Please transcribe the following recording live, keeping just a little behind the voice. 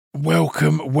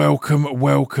Welcome.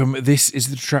 This is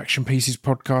the Distraction Pieces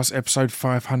podcast, episode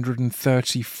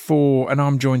 534, and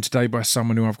I'm joined today by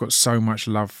someone who I've got so much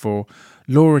love for,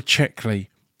 Laura Checkley.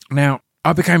 Now,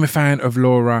 I became a fan of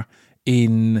Laura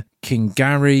in King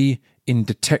Gary, in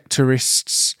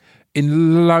Detectorists,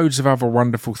 in loads of other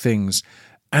wonderful things,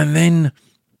 and then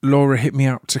Laura hit me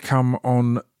up to come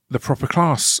on the Proper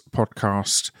Class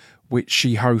podcast, which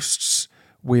she hosts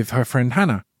with her friend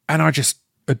Hannah, and I just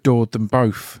adored them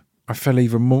both. I fell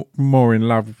even more in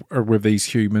love with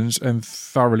these humans and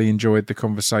thoroughly enjoyed the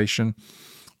conversation.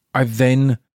 I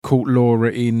then caught Laura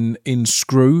in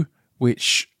Screw,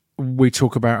 which we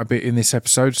talk about a bit in this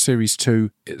episode, series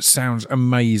 2. It sounds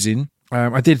amazing.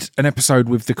 I did an episode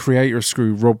with the creator of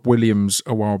Screw, Rob Williams,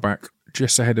 a while back,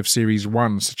 just ahead of series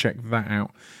 1, so check that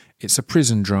out. It's a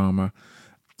prison drama.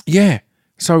 Yeah,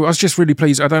 so I was just really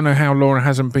pleased. I don't know how Laura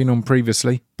hasn't been on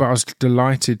previously, but I was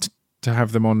delighted to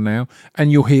have them on now.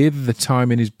 And you'll hear the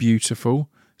timing is beautiful.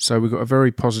 So we've got a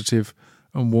very positive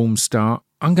and warm start.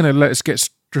 I'm going to let us get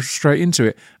straight into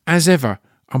it. As ever,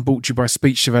 I'm brought to you by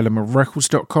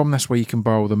speechdevelopmentrecords.com. That's where you can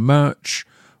buy all the merch,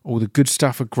 all the good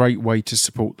stuff, a great way to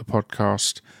support the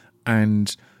podcast,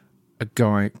 and a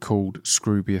guy called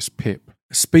Scroobius Pip.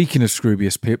 Speaking of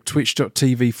Scroobius Pip,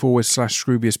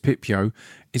 twitch.tv/ScroobiusPipyo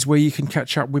is where you can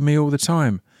catch up with me all the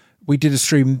time. We did a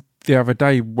stream the other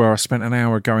day where I spent an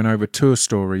hour going over tour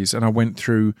stories, and I went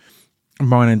through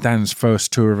mine and Dan's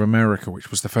first tour of America, which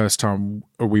was the first time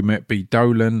we met B.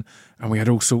 Dolan, and we had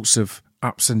all sorts of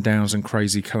ups and downs and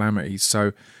crazy calamities.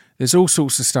 So there's all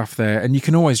sorts of stuff there, and you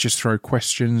can always just throw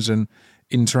questions and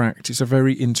interact. It's a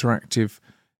very interactive,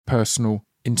 personal,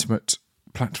 intimate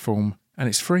platform, and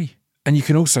it's free. And you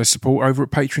can also support over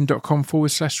at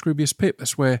patreon.com/ScroobiusPip.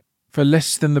 That's where, for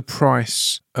less than the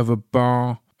price of a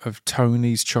bar of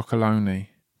Tony's Chocolonely,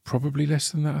 probably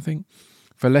less than that, I think.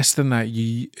 For less than that,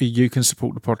 you can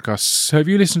support the podcast. So if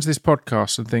you listen to this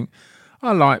podcast and think,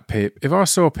 I like Pip, if I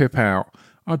saw Pip out,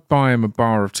 I'd buy him a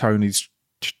bar of Tony's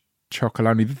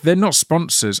Chocolonely. They're not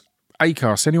sponsors.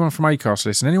 Acast, anyone from Acast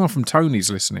listening, anyone from Tony's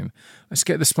listening, let's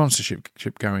get the sponsorship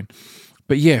going.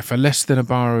 But yeah, for less than a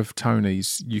bar of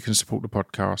Tony's, you can support the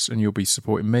podcast, and you'll be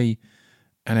supporting me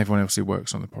and everyone else who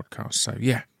works on the podcast. So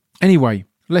yeah. Anyway,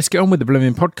 let's get on with the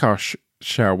blooming podcast,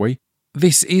 shall we?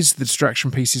 This is the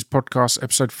Distraction Pieces podcast,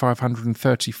 episode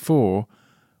 534,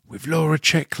 with Laura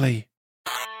Checkley.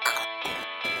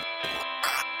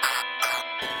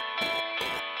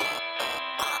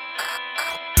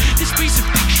 This piece of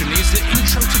fiction is the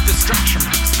intro to Distraction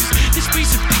Pieces. This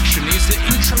piece of fiction is the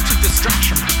intro to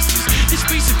Distraction Pieces. This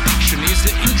piece of fiction is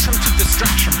the intro to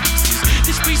Distraction Pieces.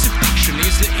 This piece of fiction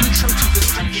is the intro to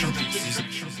Distraction Pieces.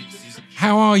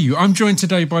 How are you? I'm joined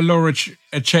today by Laura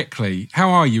Checkley.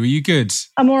 How are you? Are you good?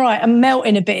 I'm all right. I'm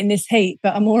melting a bit in this heat,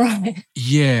 but I'm all right.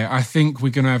 Yeah, I think we're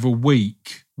going to have a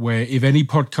week where if any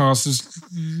podcasters,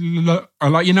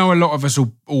 like, you know, a lot of us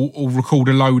will record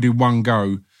a load in one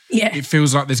go. Yeah. It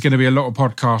feels like there's going to be a lot of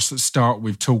podcasts that start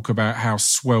with talk about how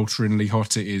swelteringly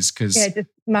hot it is. Yeah, just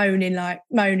moaning about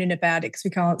it because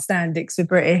we can't stand it because we're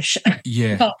British.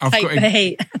 Yeah. Can't take the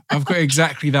heat. I've got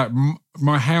exactly that.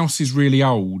 My house is really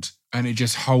old and it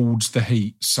just holds the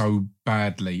heat so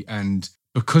badly. And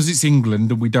because it's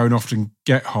England and we don't often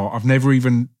get hot, I've never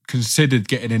even considered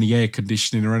getting any air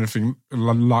conditioning or anything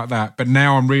like that. But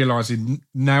now I'm realising,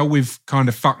 now we've kind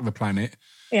of fucked the planet,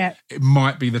 yeah, it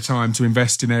might be the time to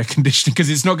invest in air conditioning because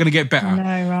it's not going to get better.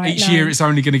 No, right, Each year it's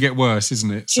only going to get worse, isn't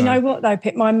it? Do you know what though,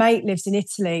 Pip? My mate lives in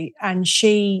Italy and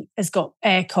she has got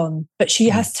aircon, but she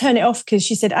has to turn it off because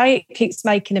she said, it keeps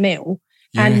making a meal.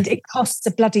 Yeah. And it costs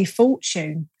a bloody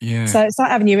fortune. Yeah. So it's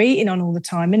like having your eating on all the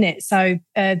time, isn't it? So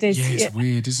it's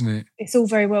weird, isn't it? It's all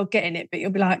very well getting it, but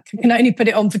you'll be like, you can only put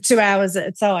it on for 2 hours at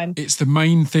a time. It's the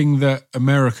main thing that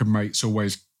American mates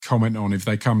always comment on if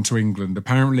they come to England.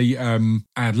 Apparently,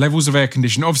 levels of air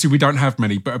conditioning. Obviously, we don't have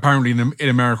many, but apparently in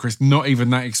America, it's not even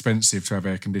that expensive to have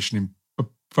air conditioning. But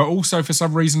also, for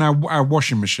some reason, our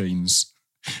washing machines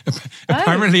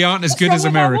apparently aren't as good as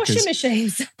America's. Washing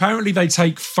machines. Apparently they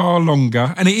take far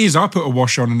longer, and it is. I put a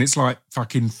wash on and it's like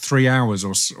fucking 3 hours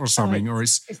or something, or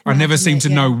it's I never seem to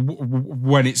know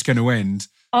when it's going to end.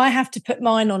 I have to put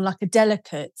mine on like a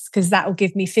delicates because that will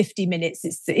give me 50 minutes.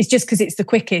 It's just because it's the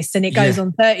quickest and it goes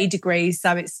on 30 degrees,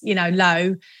 so it's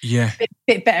low. Yeah,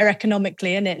 bit better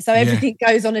economically, isn't it? So everything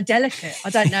goes on a delicate.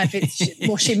 I don't know if it's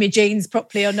washing my jeans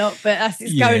properly or not, but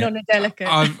it's going on a delicate.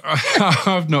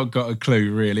 I've not got a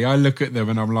clue really. I look at them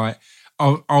and I'm like,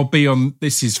 I'll be on.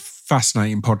 This is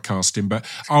fascinating podcasting, but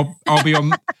I'll be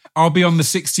on. I'll be on the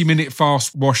 60-minute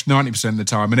fast wash 90% of the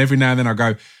time, and every now and then I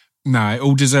go, no, it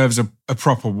all deserves a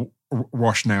proper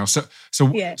wash now. So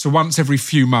once every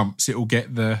few months it'll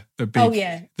get the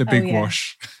big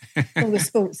wash. All the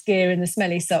sports gear and the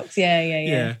smelly socks.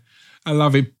 Yeah. I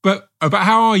love it. But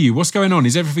how are you? What's going on?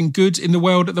 Is everything good in the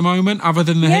world at the moment other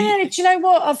than the heat? Yeah, do you know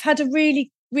what? I've had a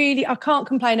really, I can't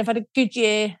complain. I've had a good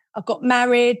year. I got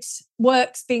married.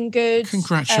 Work's been good.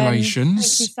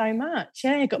 Congratulations. Thank you so much.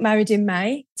 Yeah, I got married in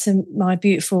May to my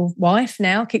beautiful wife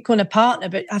now. I keep calling her partner,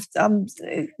 but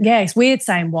it's weird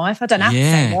saying wife. I don't have to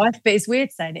say wife, but it's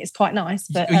weird saying it. It's quite nice.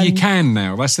 But you can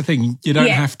now. That's the thing. You don't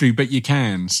have to, but you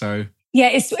can. So... Yeah,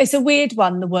 it's a weird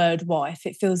one, the word wife.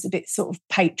 It feels a bit sort of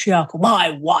patriarchal.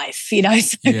 My wife,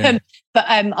 So, but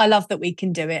I love that we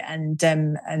can do it, and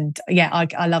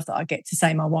I love that I get to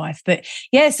say my wife. But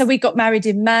yeah, so we got married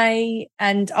in May,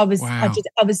 and I was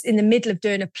in the middle of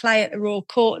doing a play at the Royal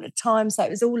Court at the time, so it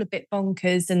was all a bit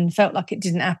bonkers and felt like it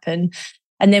didn't happen.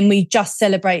 And then we just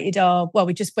celebrated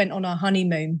we just went on our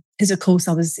honeymoon because, of course,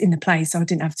 I was in the play, so I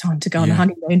didn't have time to go on a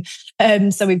honeymoon.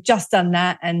 So we've just done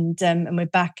that, and we're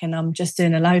back, and I'm just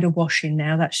doing a load of washing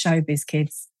now. That's showbiz,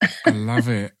 kids. I love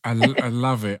it. I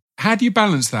love it. How do you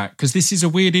balance that? Because this is a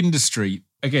weird industry.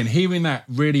 Again, hearing that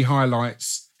really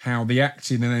highlights how the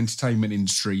acting and entertainment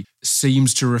industry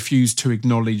seems to refuse to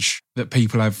acknowledge that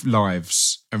people have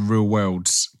lives and real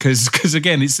worlds. Because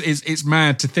again, it's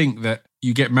mad to think that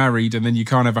you get married and then you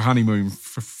can't have a honeymoon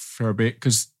for a bit,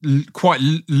 because quite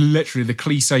literally the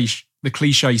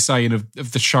cliche saying of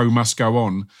the show must go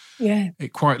on. Yeah.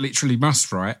 It quite literally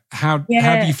must, right? How do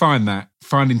you find that?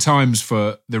 Finding times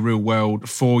for the real world,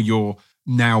 for your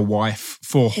now wife,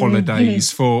 for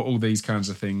holidays, for all these kinds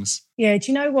of things. Yeah,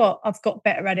 do you know what? I've got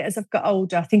better at it as I've got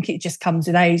older. I think it just comes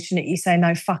with age, and you say,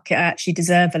 no, fuck it, I actually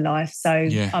deserve a life. So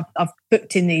I've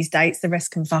booked in these dates, the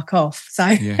rest can fuck off. So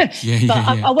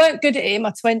I weren't good at it in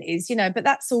my 20s, but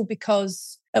that's all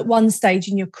because at one stage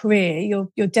in your career,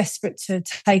 you're desperate to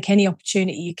take any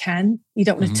opportunity you can. You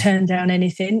don't want to turn down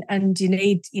anything, and you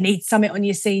need something on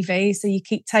your CV, so you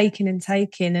keep taking and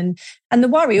taking. And the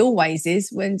worry always is,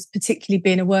 when particularly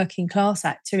being a working class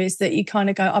actor, is that you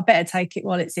kind of go, I better take it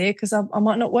while it's here, because I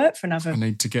might not work for another. I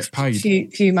need to get paid.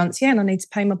 Few months, and I need to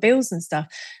pay my bills and stuff.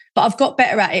 But I've got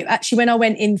better at it. Actually, when I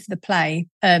went in for the play,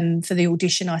 for the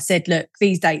audition, I said, look,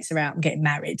 these dates are out, I'm getting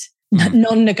married.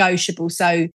 Non-negotiable.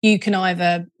 So you can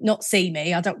either not see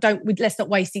me. Let's not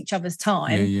waste each other's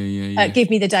time. Give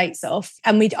me the dates off.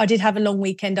 And I did have a long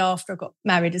weekend after I got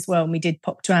married as well, and we did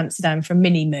pop to Amsterdam for a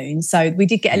mini moon. So we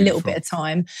did get a little bit of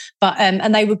time, but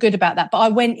and they were good about that. But I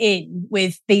went in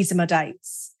with, these are my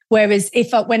dates. Whereas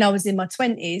when I was in my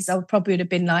 20s, I probably would have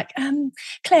been like,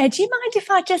 Claire, do you mind if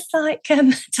I just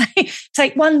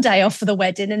take one day off for the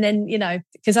wedding? And then,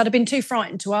 because I'd have been too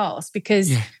frightened to ask, because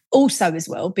also as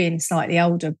well, being slightly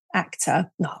older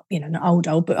actor, not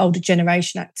old, but older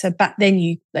generation actor, back then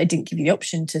they didn't give you the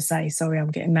option to say, sorry, I'm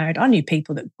getting married. I knew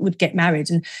people that would get married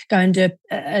and go and do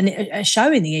a show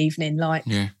in the evening,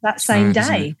 that same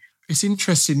day. It's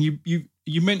interesting.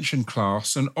 You mentioned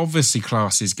class, and obviously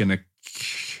class is going to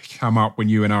come up when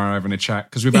you and I are having a chat,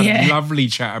 because we've had a lovely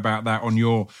chat about that on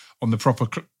the Proper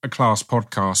Class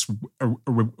podcast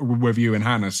with you and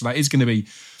Hannah. So that is going to be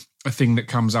a thing that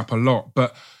comes up a lot.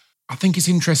 But I think it's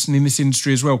interesting in this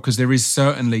industry as well, because there is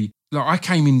certainly, I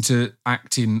came into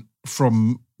acting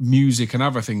from music and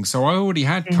other things, so I already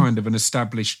had kind of an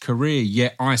established career,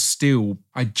 yet I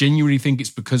genuinely think it's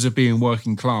because of being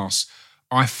working class.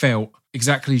 I felt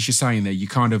exactly as you're saying there, you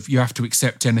have to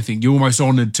accept anything. You're almost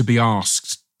honoured to be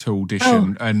asked to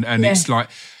audition, and it's like,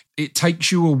 it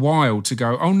takes you a while to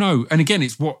go, oh no. And again,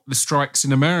 it's what the strikes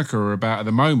in America are about at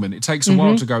the moment. It takes a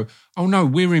while to go, oh no,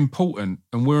 we're important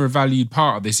and we're a valued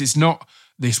part of this. It's not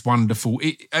this wonderful,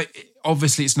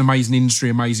 obviously it's an amazing industry,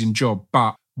 amazing job,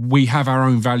 but we have our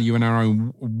own value and our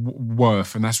own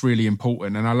worth, and that's really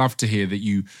important. And I love to hear that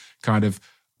you kind of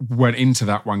went into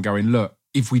that one going, look,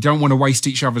 if we don't want to waste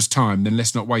each other's time, then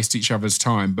let's not waste each other's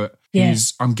time. But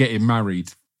I'm getting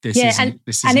married. This isn't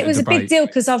it was a big deal,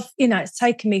 because it's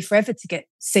taken me forever to get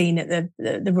seen at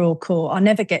the Royal Court. I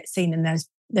never get seen in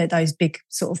those big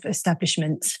sort of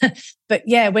establishments. But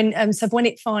when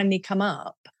it finally come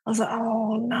up, I was like,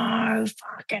 oh no,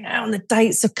 fucking hell, and the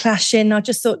dates are clashing. I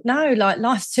just thought, no,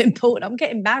 life's too important. I'm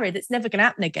getting married. It's never going to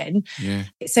happen again. Yeah.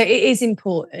 So it is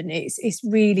important. It's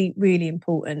really, really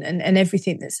important. And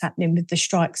everything that's happening with the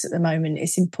strikes at the moment,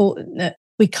 it's important that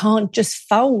we can't just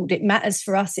fold. It matters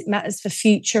for us. It matters for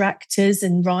future actors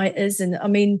and writers. And I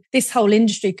mean, this whole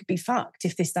industry could be fucked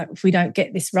if we don't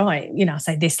get this right. I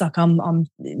say this like I'm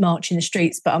marching the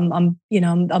streets, but I'm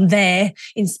there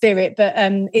in spirit. But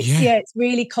it's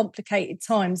really complicated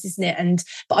times, isn't it?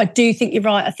 But I do think you're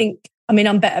right. I think I mean,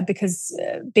 I'm better because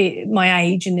be my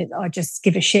age and I just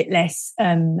give a shit less.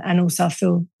 And also I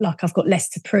feel like I've got less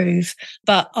to prove.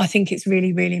 But I think it's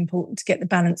really, really important to get the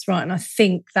balance right. And I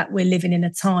think that we're living in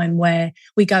a time where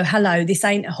we go, hello, this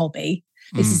ain't a hobby.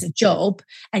 This is a job.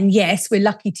 And yes, we're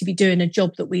lucky to be doing a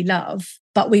job that we love,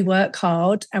 but we work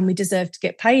hard and we deserve to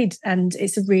get paid. And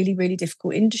it's a really, really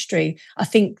difficult industry. I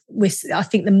think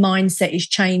the mindset is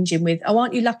changing with, oh,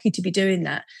 aren't you lucky to be doing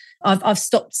that? I've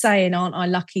stopped saying, aren't I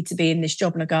lucky to be in this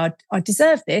job? And I go, I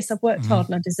deserve this. I've worked hard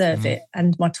and I deserve it.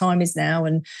 And my time is now.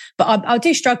 But I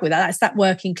do struggle with that. That's that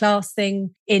working class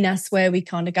thing in us where we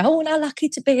kind of go, oh, no, lucky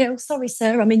to be here. Oh, sorry,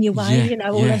 sir, I'm in your way.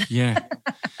 All of that. Yeah.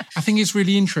 I think it's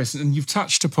really interesting. And you've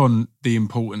touched upon the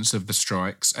importance of the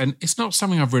strikes. And it's not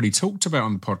something I've really talked about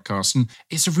on the podcast. And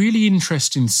it's a really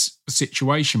interesting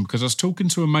situation because I was talking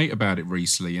to a mate about it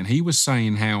recently and he was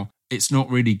saying how it's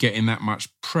not really getting that much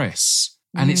press.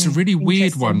 And it's a really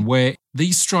weird one where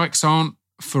these strikes aren't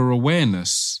for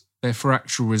awareness, they're for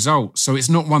actual results. So it's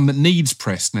not one that needs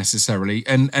press necessarily.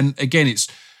 And again,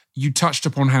 you touched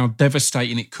upon how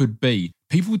devastating it could be.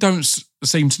 People don't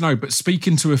seem to know, but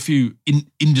speaking to a few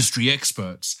industry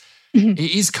experts, it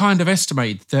is kind of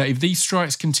estimated that if these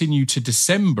strikes continue to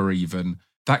December even,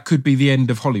 that could be the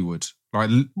end of Hollywood, like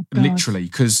literally,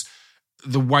 because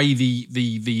the way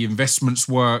the investments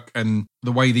work and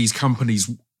the way these companies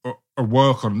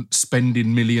work on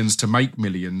spending millions to make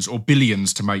millions or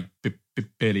billions to make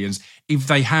billions, if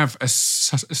they have a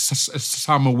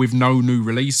summer with no new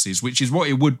releases, which is what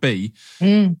it would be,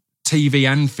 TV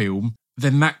and film,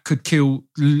 then that could kill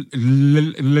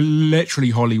literally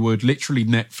Hollywood, literally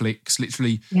Netflix,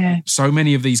 literally so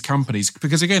many of these companies.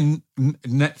 Because again,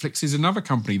 Netflix is another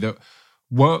company that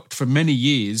worked for many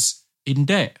years in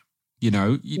debt.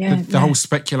 The whole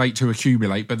speculate to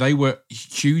accumulate, but they were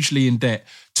hugely in debt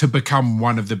to become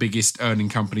one of the biggest earning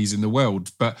companies in the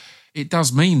world. But it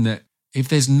does mean that if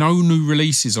there's no new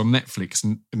releases on Netflix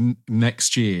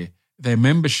next year, their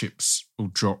memberships will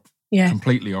drop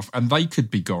completely off and they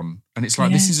could be gone. And it's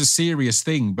like, this is a serious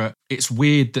thing, but it's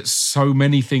weird that so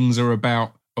many things are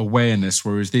about awareness,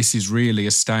 whereas this is really a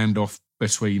standoff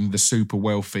between the super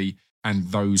wealthy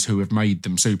and those who have made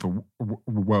them super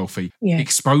wealthy.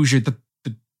 Exposure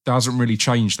doesn't really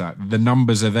change that. The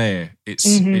numbers are there.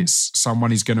 It's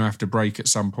someone is going to have to break at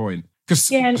some point. Because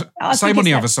same on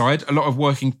the other side, a lot of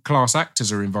working class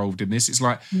actors are involved in this. It's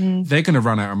like they're going to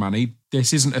run out of money.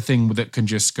 This isn't a thing that can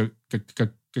just go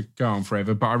on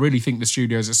forever. But I really think the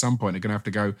studios at some point are going to have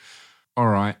to go, all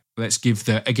right, let's give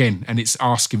and it's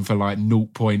asking for like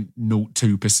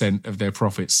 0.02% of their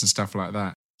profits and stuff like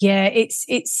that. Yeah, it's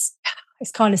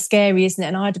kind of scary, isn't it?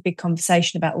 And I had a big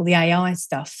conversation about all the AI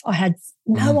stuff. I had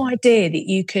no idea that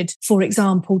you could, for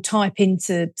example, type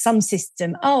into some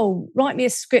system, write me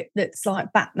a script that's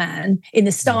like Batman in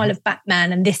the style of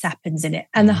Batman and this happens in it.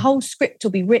 And the whole script will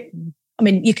be written. I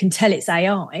mean, you can tell it's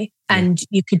AI and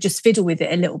you could just fiddle with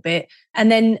it a little bit.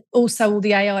 And then also all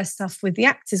the AI stuff with the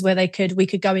actors where we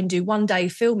could go and do one day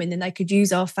filming and they could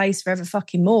use our face forever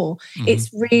fucking more. It's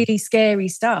really scary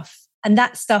stuff. And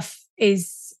that stuff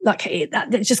is like,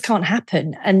 that just can't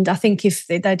happen. And I think if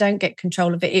they don't get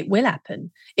control of it, it will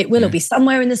happen. It will be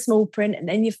somewhere in the small print and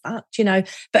then you're fucked,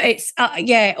 But it's,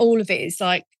 all of it is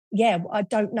like, I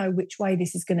don't know which way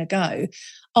this is going to go.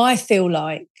 I feel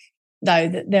like, though,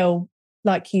 that they'll,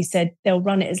 like you said, they'll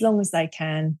run it as long as they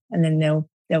can and then they'll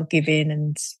give in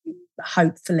and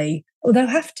hopefully, or they'll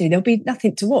have to. There'll be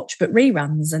nothing to watch but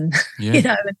reruns and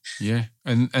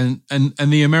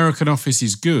And the American Office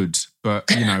is good, but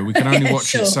we can only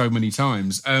watch it so many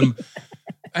times. And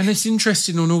it's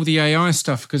interesting on all the AI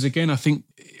stuff because again, I think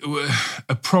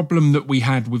a problem that we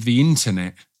had with the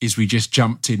internet is we just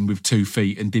jumped in with 2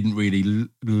 feet and didn't really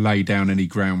lay down any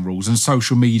ground rules and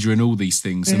social media and all these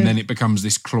things, and then it becomes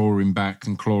this clawing back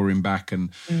and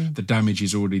the damage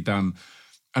is already done.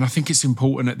 And I think it's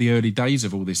important at the early days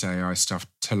of all this AI stuff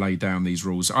to lay down these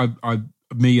rules.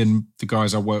 Me and the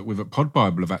guys I work with at Pod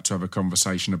Bible have had to have a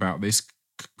conversation about this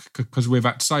because we've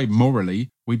had to say morally,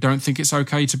 we don't think it's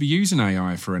okay to be using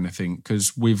AI for anything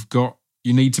because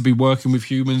you need to be working with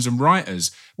humans and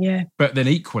writers. Yeah. But then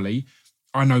equally,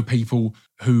 I know people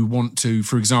who want to,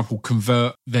 for example,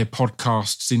 convert their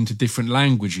podcasts into different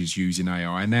languages using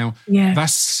AI. Now,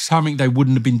 that's something they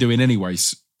wouldn't have been doing anyway.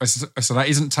 So that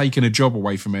isn't taking a job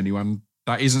away from anyone.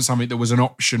 That isn't something that was an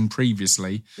option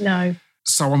previously. No.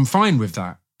 So I'm fine with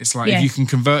that. It's like if you can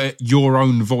convert your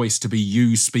own voice to be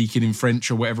you speaking in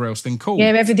French or whatever else, then cool. Yeah,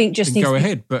 everything just needs to go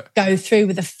ahead, but go through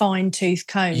with a fine-tooth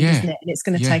comb, doesn't it? And it's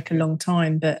going to take a long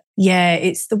time. But Yeah,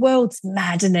 it's the world's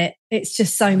mad, isn't it? It's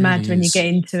just so mad when you get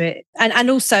into it. And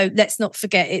also, let's not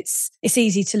forget, it's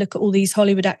easy to look at all these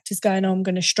Hollywood actors going, oh, I'm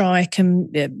going to strike,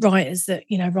 and writers that,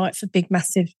 write for big,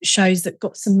 massive shows that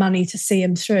got some money to see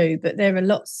them through. But there are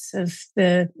lots of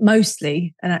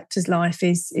mostly an actor's life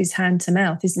is hand to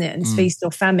mouth, isn't it? And it's feast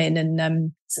or famine,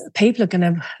 and so people are going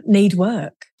to need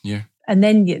work. Yeah. And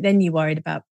then you're worried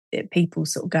about people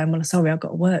sort of going, well, sorry, I've got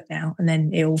to work now. And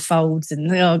then it all folds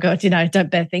and, oh God, don't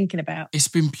bear thinking about. It's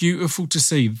been beautiful to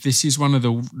see. This is one of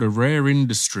the rare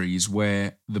industries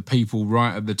where the people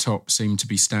right at the top seem to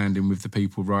be standing with the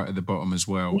people right at the bottom as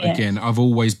well. Yeah. Again, I've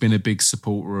always been a big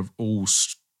supporter of all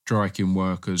striking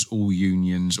workers, all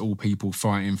unions, all people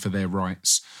fighting for their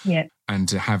rights, and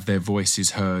to have their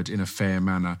voices heard in a fair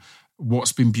manner.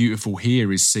 What's been beautiful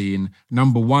here is seeing,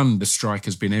 number one, the strike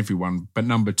has been everyone, but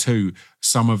number two,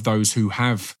 some of those who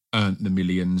have earned the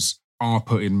millions are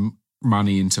putting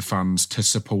money into funds to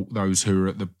support those who are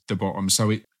at the bottom.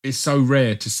 So it's so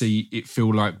rare to see it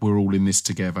feel like we're all in this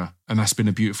together, and that's been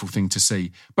a beautiful thing to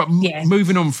see. But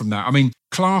moving on from that, I mean,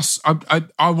 class,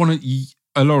 I want to...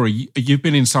 Laurie, you've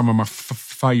been in some of my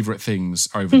favourite things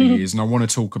over the years, and I want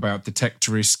to talk about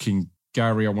Detectorist, King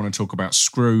Gary. I want to talk about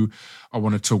Screw. I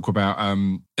want to talk about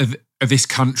This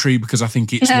Country, because I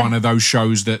think it's one of those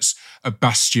shows that's a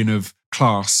bastion of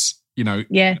class,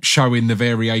 showing the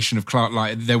variation of class.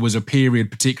 Like, there was a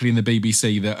period, particularly in the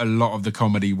BBC, that a lot of the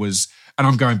comedy was, and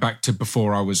I'm going back to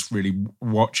before I was really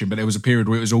watching, but there was a period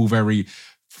where it was all very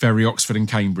Oxford and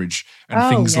Cambridge,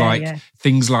 and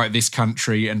things like This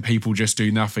Country and People Just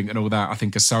Do Nothing and all that, I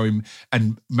think are so,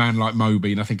 and Man Like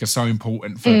Moby, and I think are so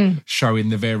important for showing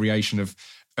the variation of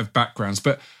backgrounds.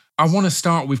 But I want to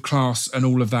start with class and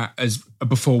all of that as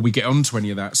before we get on to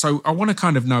any of that. So I want to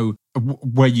kind of know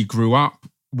where you grew up,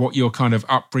 what your kind of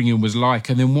upbringing was like,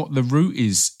 and then what the route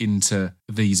is into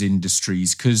these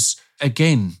industries. Because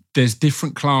again, there's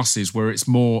different classes where it's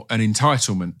more an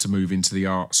entitlement to move into the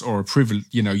arts, or a privilege.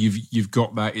 You've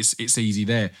got that. It's easy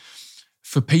there.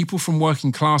 For people from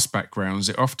working class backgrounds,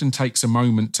 it often takes a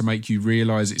moment to make you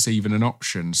realise it's even an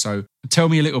option. So tell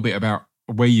me a little bit about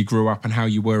where you grew up and how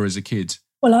you were as a kid.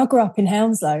 Well, I grew up in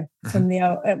Hounslow from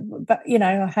but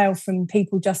I hail from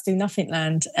People Just Do Nothing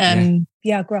land.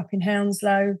 I grew up in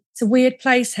Hounslow. It's a weird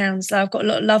place, Hounslow. I've got a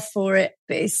lot of love for it,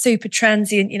 but it's super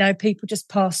transient. People just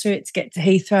pass through it to get to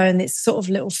Heathrow, and it's sort of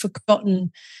a little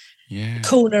forgotten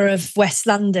corner of West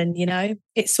London.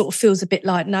 It sort of feels a bit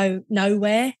like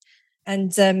nowhere.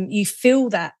 And you feel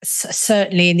that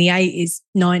certainly in the 80s,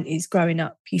 90s growing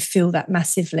up, you feel that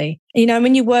massively.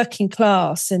 When you're working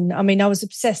class, and I mean, I was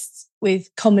obsessed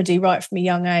with comedy right from a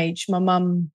young age. My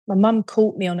mum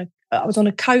caught me I was on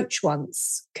a coach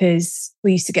once, because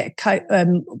we used to get a coach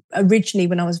originally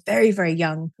when I was very, very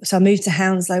young. So I moved to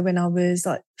Hounslow when I was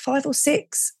like 5 or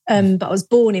 6, but I was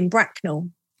born in Bracknell.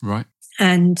 Right.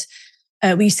 And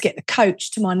we used to get the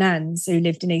coach to my nan's who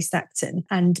lived in East Acton.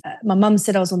 And my mum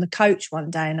said I was on the coach one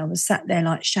day, and I was sat there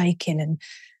like shaking, and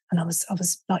I was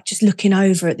like just looking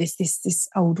over at this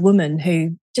old woman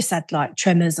who just had like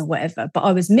tremors or whatever, but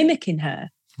I was mimicking her.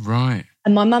 Right.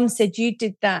 And my mum said, you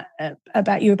did that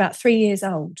you were about 3 years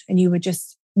old, and you were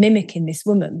just mimicking this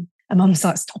woman. And Mum was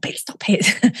like, stop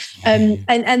it. And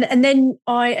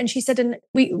then she said, and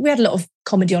we had a lot of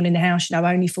comedy on in the house,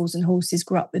 Only Fools and Horses,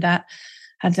 grew up with that.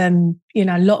 Had a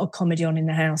lot of comedy on in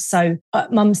the house. So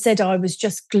Mum said I was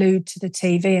just glued to the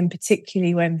TV, and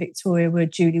particularly when Victoria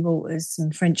Wood, Julie Walters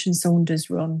and French and Saunders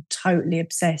were on, totally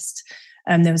obsessed.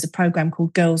 There was a programme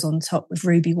called Girls on Top with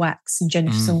Ruby Wax and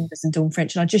Jennifer Saunders and Dawn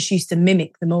French, and I just used to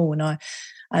mimic them all.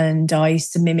 And I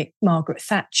used to mimic Margaret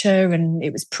Thatcher, and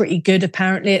it was pretty good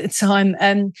apparently at the time.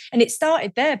 And it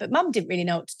started there, but Mum didn't really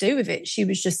know what to do with it. She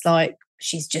was just like,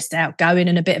 she's just outgoing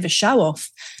and a bit of a show off.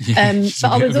 Yeah,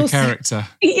 but I was also a character.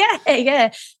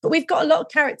 Yeah. But we've got a lot of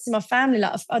characters in my family.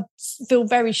 Like I feel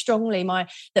very strongly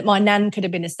that my nan could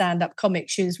have been a stand-up comic.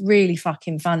 She was really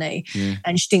fucking funny,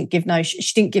 and she didn't give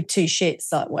two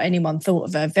shits like what anyone thought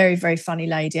of her. Very, very funny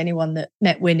lady. Anyone that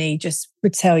met Winnie just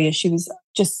would tell you she was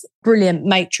just brilliant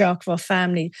matriarch of our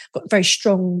family. Got very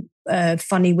strong,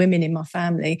 funny women in my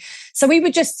family. So we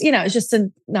were just, it was just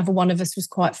another one of us was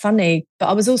quite funny. But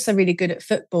I was also really good at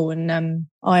football, and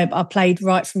I played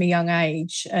right from a young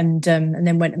age, and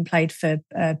then went and played for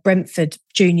Brentford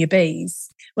Junior Bs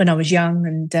when I was young,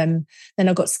 and then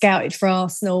I got scouted for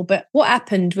Arsenal. But what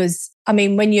happened was I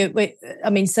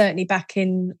mean, certainly back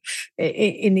in the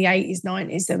 80s,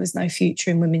 90s, there was no future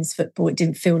in women's football. It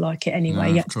didn't feel like it anyway. No,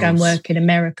 you had to go and work in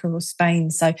America or Spain.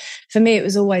 So for me, it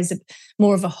was always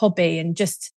more of a hobby, and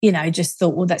just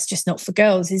thought, well, that's just not for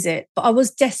girls, is it? But I was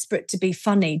desperate to be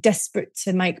funny, desperate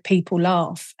to make people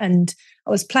laugh. And I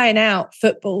was playing out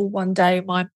football one day.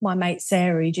 My mate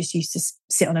Sarah, who just used to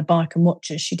sit on a bike and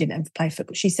watch us, she didn't ever play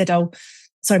football. She said,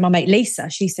 my mate Lisa,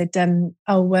 she said,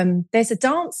 there's a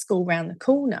dance school round the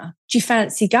corner. Do you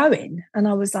fancy going? And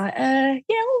I was like, yeah,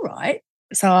 all right.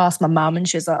 So I asked my mum, and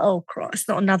she was like, oh, Christ,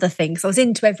 not another thing. So I was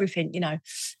into everything,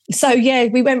 So, yeah,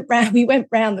 we went round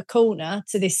the corner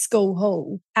to this school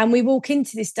hall, and we walk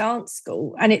into this dance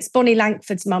school, and it's Bonnie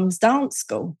Langford's mum's dance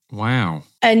school. Wow.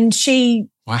 And she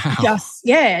Wow.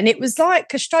 and it was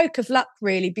like a stroke of luck,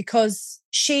 really, because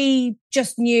she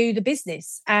just knew the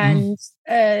business, and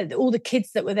all the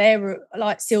kids that were there were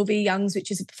like Sylvia Young's,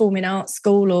 which is a performing arts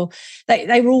school, or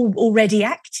they were all already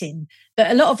acting. But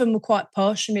a lot of them were quite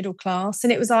posh and middle class.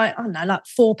 And it was like, I don't know, like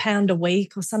 £4 a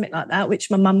week or something like that,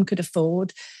 which my mum could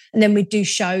afford. And then we'd do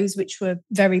shows, which were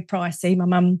very pricey. My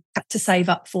mum had to save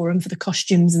up for them, for the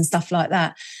costumes and stuff like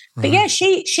that. Right. But yeah,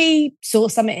 she saw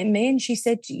something in me, and she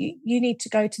said, you need to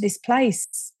go to this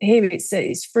place here.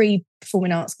 It's free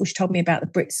performing arts school. She told me about the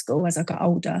Brit School as I got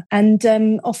older. And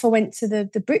off I went to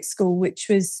the Brit School, which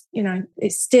was,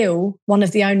 it's still one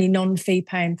of the only non-fee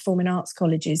paying performing arts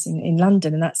colleges in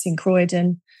London, and that's in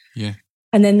Croydon. Yeah.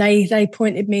 And then they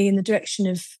pointed me in the direction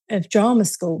of drama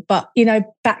school. But,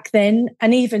 back then,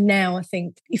 and even now, I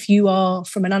think if you are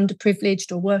from an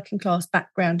underprivileged or working class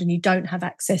background and you don't have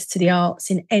access to the arts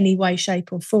in any way,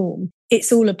 shape or form,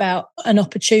 it's all about an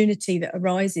opportunity that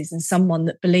arises and someone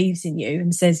that believes in you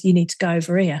and says, you need to go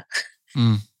over here.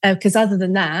 Because other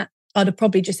than that, I'd have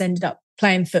probably just ended up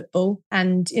playing football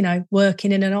and,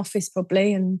 working in an office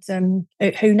probably. And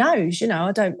who knows,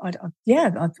 I don't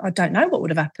know what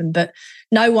would have happened, but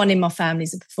no one in my family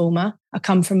is a performer. I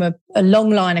come from a long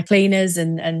line of cleaners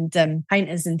and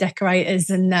painters and decorators.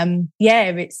 And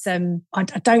I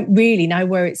don't really know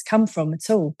where it's come from at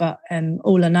all. But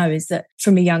all I know is that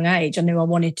from a young age, I knew I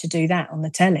wanted to do that on the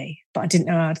telly, but I didn't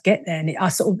know how I'd get there. And I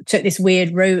sort of took this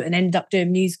weird route and ended up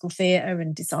doing musical theatre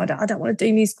and decided I don't want to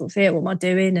do musical theatre. What am I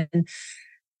doing?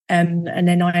 And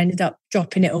then I ended up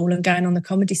dropping it all and going on the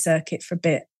comedy circuit for a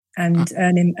bit and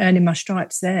earning my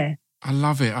stripes there. I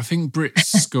love it. I think Brit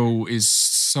School is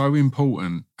so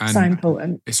important. And so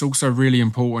important. It's also really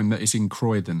important that it's in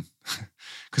Croydon.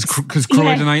 Because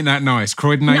Croydon ain't that nice.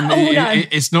 Croydon ain't.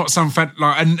 It's not some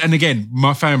and again,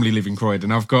 my family live in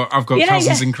Croydon. I've got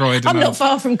cousins in Croydon. I'm not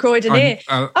far from Croydon here.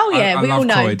 I we love all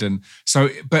know Croydon. So,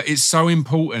 but it's so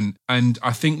important, and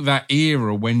I think that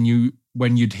era when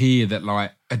you'd hear that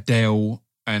like Adele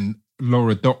and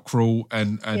Laura Dockrell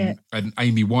and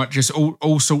Amy White, just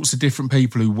all sorts of different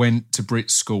people who went to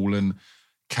Brit School and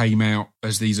came out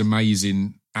as these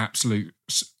amazing, absolute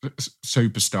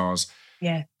superstars.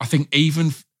 Yeah, I think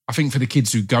for the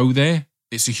kids who go there,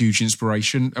 it's a huge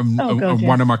inspiration.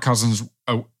 One of my cousins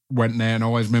went there, and I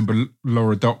always remember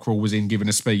Laura Dockrell was in giving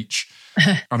a speech,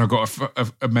 and I got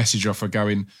a message off her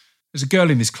going, "There's a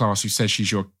girl in this class who says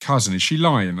she's your cousin. Is she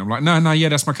lying?" I'm like, no, yeah,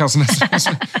 that's my cousin. That's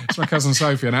my cousin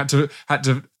Sophie, and I had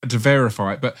to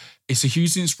verify it. But it's a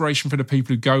huge inspiration for the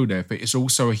people who go there, but it's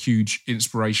also a huge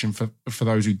inspiration for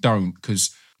those who don't, because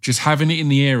just having it in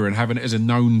the area and having it as a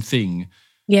known thing.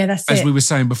 Yeah, that's as we were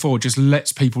saying before, just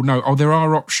lets people know, there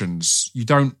are options. You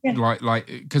don't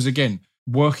because again,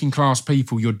 working class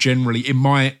people, you're generally, in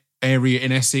my area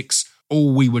in Essex,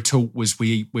 all we were taught was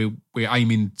we're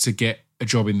aiming to get a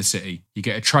job in the city. You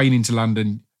get a train into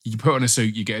London, you put on a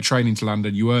suit, you get a train into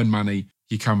London, you earn money,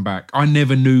 you come back. I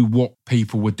never knew what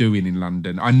people were doing in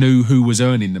London. I knew who was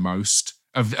earning the most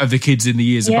of the kids in the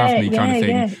years above me kind of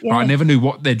thing. Yeah. But I never knew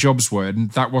what their jobs were,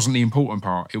 and that wasn't the important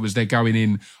part. It was they're going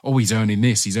in, he's earning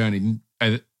this, he's earning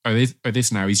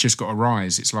this now, he's just got a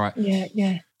rise. It's like,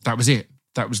 that was it.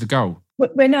 That was the goal.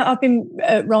 When I've been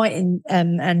writing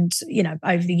and,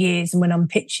 over the years, and when I'm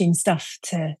pitching stuff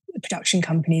to production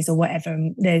companies or whatever,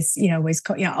 there's, always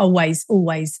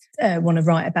want to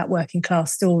write about working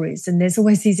class stories. And there's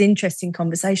always these interesting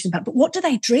conversations about, but what do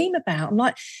they dream about? I'm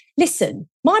like, listen,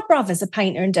 my brother's a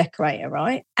painter and decorator,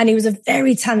 right? And he was a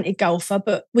very talented golfer,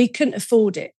 but we couldn't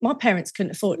afford it. My parents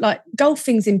couldn't afford it. Like,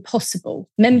 golfing's impossible.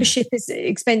 Membership is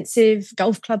expensive.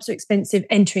 Golf clubs are expensive.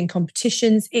 Entering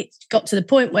competitions. It got to the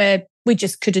point where we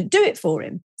just couldn't do it for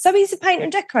him. So he's a painter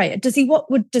and decorator. Did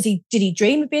he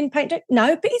dream of being a painter?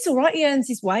 No, but he's all right. He earns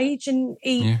his wage, and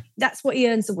that's what he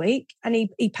earns a week, and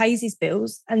he pays his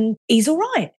bills, and he's all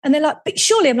right. And they're like, but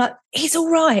surely, I'm like, he's all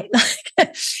right.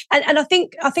 and I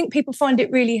think people find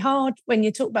it really hard when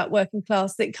you talk about working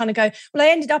class, that kind of go, well, I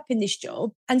ended up in this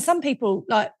job. And some people,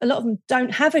 like a lot of them,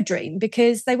 don't have a dream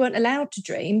because they weren't allowed to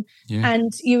dream. Yeah.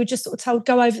 And you were just sort of told,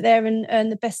 go over there and earn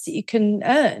the best that you can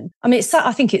earn. I mean,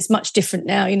 I think it's much different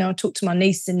now. You know, I talk to my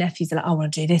nieces and nephews, they're like, I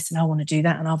want to do this and I want to do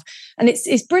that. And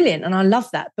it's brilliant. And I love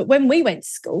that. But when we went to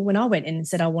school, when I went in and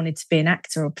said I wanted to be an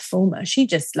actor or performer, she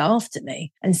just laughed at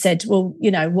me and said, well,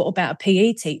 you know, what about a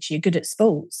PE teacher? You're good at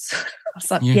sports. I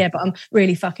was like, yeah, but I'm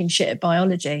really fucking shit at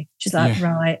biology. She's like,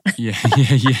 right.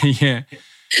 Yeah.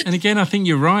 And again, I think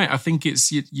you're right. I think it's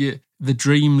the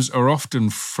dreams are often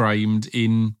framed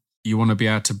in, you want to be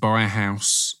able to buy a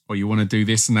house or you want to do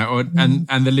this and that,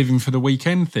 and the living for the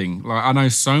weekend thing. Like, I know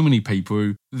so many people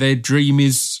who their dream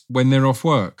is when they're off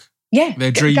work. Yeah,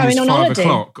 their dream is 5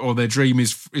 o'clock, or their dream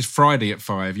is Friday at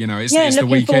 5. You know, it's the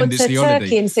weekend, it's the holiday.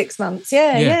 Turkey in 6 months.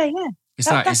 Yeah.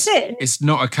 That's it. It's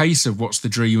not a case of what's the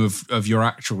dream of your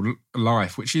actual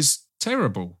life, which is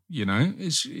terrible. You know,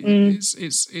 it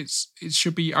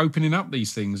should be opening up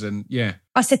these things. And yeah,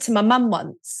 I said to my mum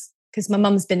once, because my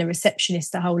mum's been a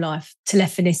receptionist her whole life,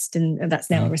 telephonist, and that's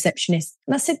now a receptionist.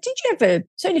 And I said, is there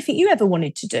anything you ever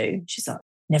wanted to do? She's like,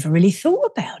 never really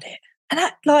thought about it. And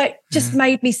that just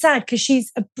made me sad, because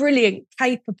she's a brilliant,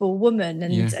 capable woman,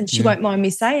 and she won't mind me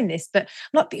saying this, but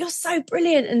I'm like, but you're so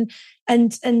brilliant.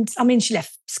 And I mean, she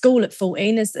left school at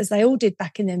 14, as they all did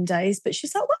back in them days. But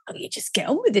she's like, well, you just get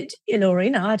on with it, didn't you, Laura?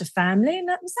 You know, I had a family, and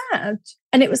that was that.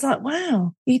 And it was like,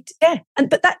 wow,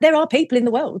 but there are people in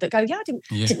the world that go, I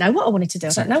didn't know what I wanted to do.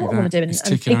 Exactly, I don't know what I want to do.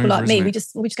 And people like me, we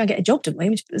just go get a job, don't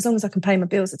we? As long as I can pay my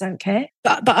bills, I don't care.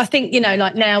 But I think, you know,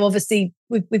 like now, obviously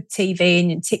with TV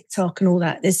and TikTok and all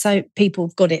that, there's so people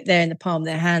have got it there in the palm of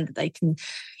their hand that they can,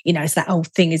 you know, it's that old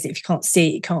thing, is if you can't see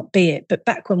it, you can't be it. But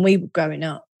back when we were growing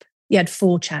up, you had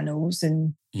 4 channels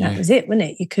and that was it, wasn't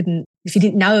it? You couldn't, if you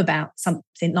didn't know about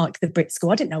something like the Brit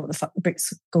School, I didn't know what the fuck the Brit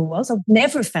School was. I would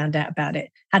never have found out about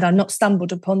it had I not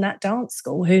stumbled upon that dance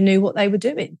school who knew what they were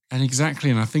doing. And exactly,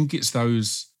 and I think it's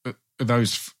those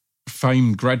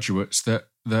famed graduates that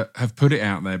have put it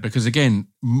out there, because again,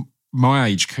 my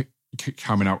age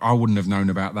coming up, I wouldn't have known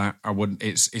about that. I wouldn't.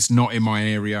 It's not in my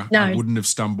area. No. I wouldn't have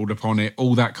stumbled upon it.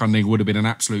 All that kind of thing would have been an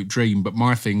absolute dream. But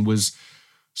my thing was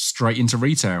straight into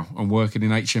retail and working in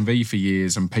HMV for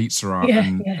years and Pizza Hut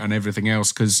and everything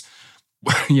else. Because,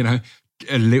 you know,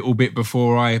 a little bit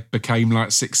before I became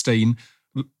like 16,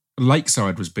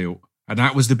 Lakeside was built. And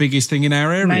that was the biggest thing in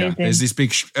our area. Amazing. There's this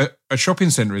big a shopping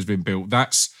centre has been built.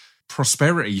 That's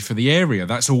prosperity for the area.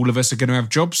 That's all of us are going to have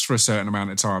jobs for a certain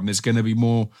amount of time. There's going to be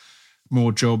more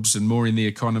jobs and more in the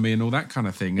economy and all that kind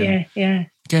of thing. And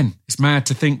again, it's mad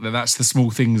to think that that's the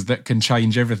small things that can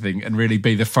change everything and really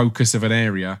be the focus of an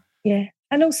area. Yeah.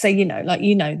 And also, you know, like,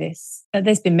 you know this,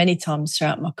 there's been many times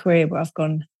throughout my career where I've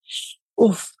gone,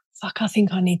 oof, fuck, I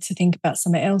think I need to think about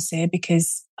something else here,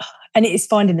 because, and it is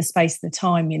finding the space and the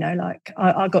time, you know, like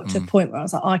I got to a point where I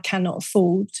was like, I cannot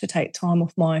afford to take time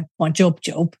off my job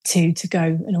to go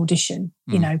and audition.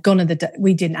 You know, gone are the day.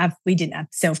 We didn't have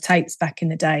self-tapes back in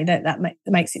the day. That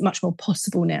makes it much more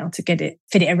possible now to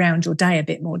fit it around your day a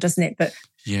bit more, doesn't it? But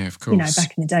yeah, of course. You know,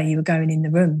 back in the day, you were going in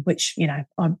the room, which, you know,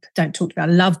 I don't talk about.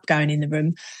 I love going in the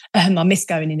room. I miss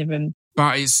going in the room.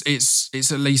 But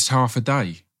it's at least half a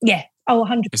day. Yeah. Oh,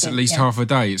 100%. It's at least half a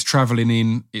day. It's travelling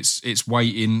in, it's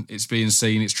waiting, it's being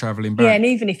seen, it's travelling back. Yeah, and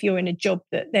even if you're in a job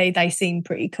that they seem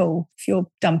pretty cool, if you're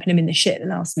dumping them in the shit at the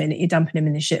last minute, you're dumping them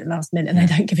in the shit at the last minute, and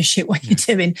they don't give a shit what you're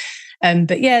doing.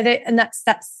 But yeah, and that's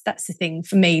the thing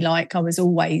for me. Like, I was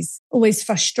always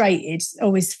frustrated,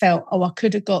 always felt, I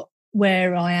could have got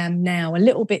where I am now a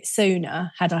little bit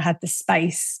sooner had I had the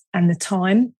space and the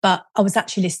time. But I was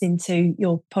actually listening to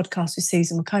your podcast with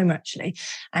Susan McComber, actually,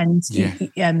 and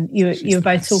you were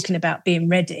both talking about being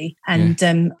ready, and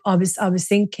I was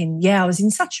thinking, I was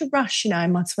in such a rush, you know,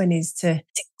 in my 20s to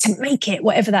make it,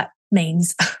 whatever that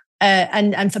means.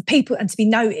 And for people, and to be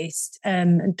noticed,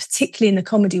 and particularly in the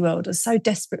comedy world, I was so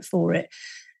desperate for it.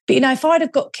 But, you know, if I'd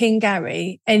have got King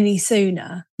Gary any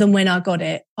sooner than when I got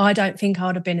it, I don't think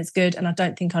I'd have been as good, and I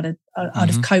don't think I'd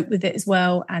have coped with it as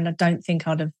well, and I don't think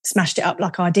I'd have smashed it up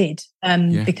like I did,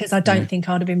 because I don't think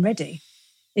I'd have been ready,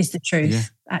 is the truth,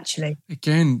 actually.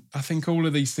 Again, I think all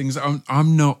of these things,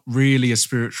 I'm not really a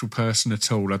spiritual person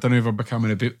at all. I don't know if I'm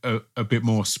becoming a bit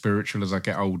more spiritual as I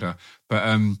get older, but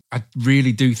I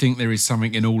really do think there is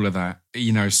something in all of that.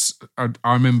 You know,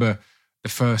 I remember the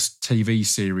first TV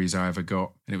series I ever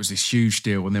got, and it was this huge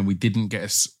deal, and then we didn't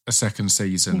get a second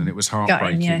season, and it was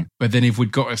heartbreaking. But then if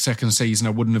we'd got a second season, I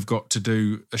wouldn't have got to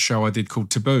do a show I did called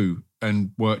Taboo,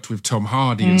 and worked with Tom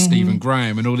Hardy and Stephen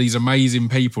Graham and all these amazing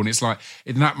people. And it's like,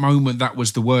 in that moment, that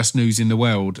was the worst news in the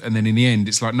world. And then in the end,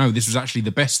 it's like, no, this was actually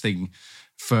the best thing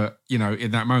for, you know,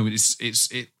 in that moment.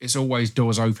 It's always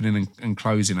doors opening and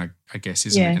closing, I guess,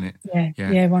 isn't it?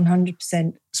 Yeah,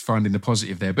 100%. It's finding the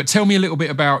positive there. But tell me a little bit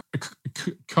about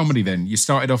comedy then. You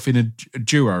started off in a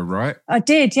duo, right? I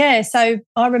did, yeah. So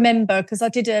I remember, because I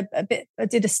did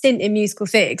a stint in musical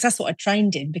theatre, because that's what I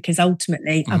trained in, because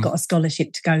ultimately I got a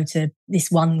scholarship to go to this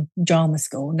one drama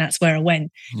school, and that's where I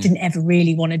went. Didn't ever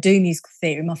really want to do musical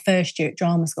theatre. In my first year at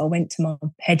drama school, I went to my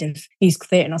head of musical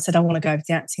theatre and I said, I want to go over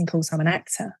the acting course, I'm an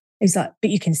actor. He's like, but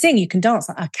you can sing, you can dance.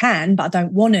 Like, I can, but I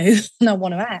don't want to. And I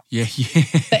want to act. Yeah.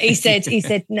 But he said,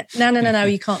 no,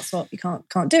 you can't swap, you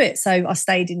can't do it. So I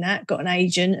stayed in that, got an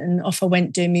agent, and off I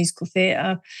went doing musical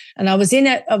theatre. And I was in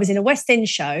a West End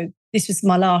show. This was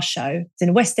my last show. I was in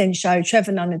a West End show.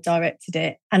 Trevor Nunn had directed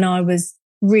it, and I was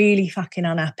really fucking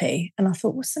unhappy. And I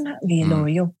thought, what's the matter with you,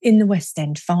 Laura? You're in the West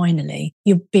End finally.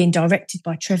 You're being directed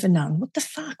by Trevor Nunn. What the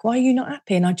fuck? Why are you not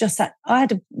happy? And I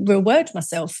had a real word with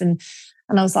myself, and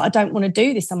I was like, I don't want to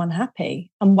do this. I'm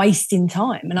unhappy. I'm wasting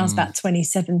time. And I was about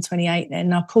 27, 28 then.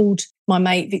 And I called my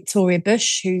mate, Victoria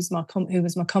Bush, who was my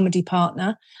comedy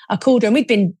partner. I called her, and we'd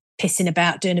been pissing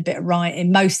about, doing a bit of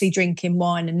writing, mostly drinking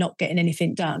wine and not getting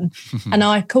anything done. And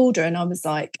I called her and I was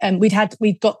like,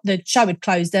 the show had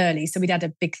closed early. So we'd had a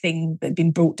big thing that had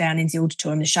been brought down into the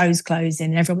auditorium. The show's closing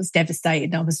and everyone was devastated.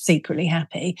 And I was secretly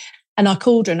happy. And I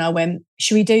called her and I went,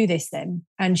 should we do this then?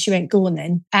 And she went, go on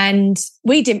then. And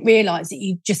we didn't realise that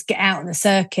you just get out on the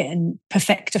circuit and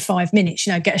perfect a 5 minutes,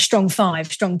 get a strong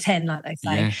 5, strong 10, like they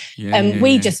say.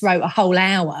 We just wrote a whole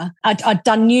hour. I'd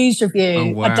done news review.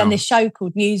 Oh, wow. I'd done this show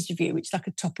called News Review, which is like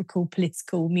a topical,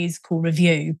 political, musical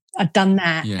review. I'd done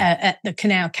that at the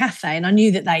Canal Cafe, and I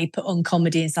knew that they put on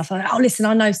comedy and stuff. I was like, oh, listen,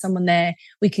 I know someone there.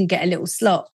 We can get a little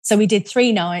slot. So we did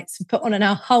 3 nights. We put on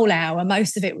a whole hour.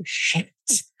 Most of it was shit.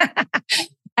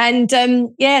 And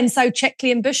so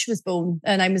Checkley and Bush was born.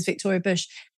 Her name was Victoria Bush.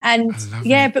 And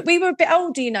but we were a bit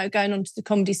older, going onto the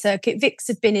comedy circuit. Vix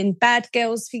had been in Bad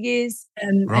Girls for years,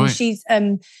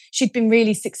 and she'd been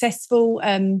really successful.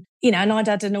 And I'd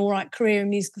had an all right career in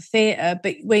musical theatre.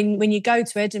 But when you go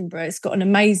to Edinburgh, it's got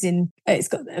amazing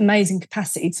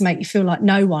capacity to make you feel like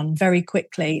no one very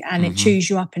quickly, and it chews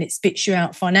you up and it spits you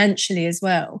out financially as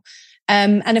well.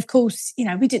 And of course,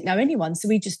 we didn't know anyone, so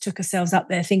we just took ourselves up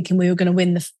there thinking we were going to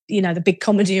win the big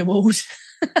comedy award.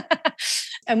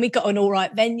 And we got an all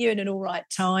right venue and an all right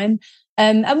time.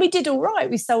 And we did all right.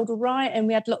 We sold all right, and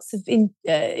we had lots of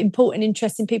important,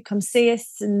 interesting people come see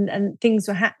us, and things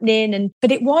were happening.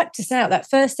 But it wiped us out. That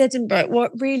first Edinburgh,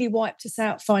 it really wiped us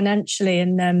out financially.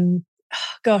 And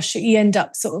you end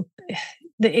up sort of.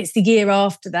 It's the year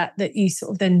after that you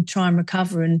sort of then try and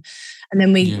recover, and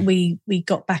then we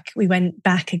got back. We went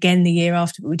back again the year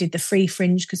after, but we did the Free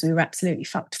Fringe because we were absolutely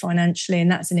fucked financially,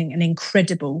 and that's an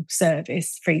incredible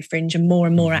service, Free Fringe, and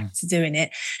more acts are doing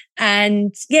it.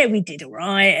 And we did all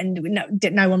right, and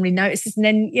no one really noticed us. And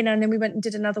then and then we went and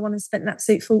did another one and spent an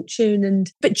absolute fortune.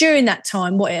 But during that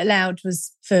time, what it allowed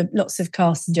was for lots of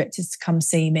casting directors to come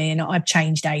see me, and I've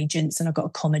changed agents, and I got a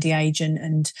comedy agent,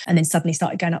 and then suddenly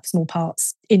started going up small parts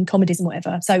in comedies and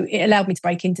whatever. So it allowed me to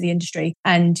break into the industry.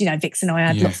 And Vix and I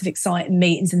had lots of exciting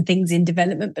meetings and things in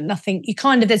development, but nothing.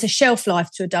 There's a shelf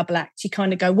life to a double act. You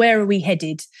kind of go, where are we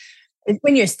headed?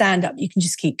 When you're a stand-up, you can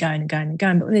just keep going and going and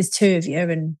going. But when there's 2 of you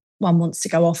and one wants to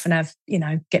go off and have,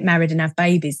 get married and have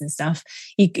babies and stuff,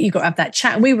 you got to have that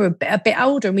chat. And we were a bit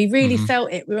older, and we really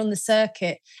felt it. We were on the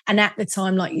circuit. And at the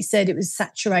time, like you said, it was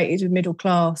saturated with middle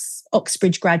class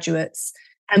Oxbridge graduates.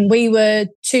 And we were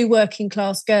 2 working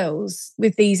class girls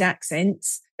with these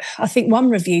accents. I think one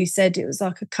review said it was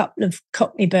like a couple of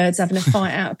Cockney birds having a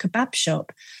fight out a kebab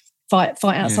shop. Fight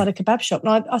outside a kebab shop.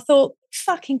 And I thought,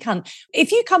 fucking cunt.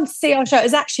 If you come to see our show, it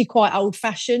was actually quite old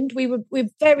fashioned. We're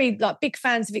very big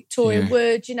fans of Victoria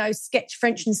Wood, sketch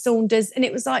French and Saunders. And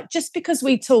it was like, just because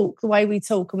we talk the way we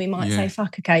talk, and we might say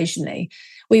fuck occasionally,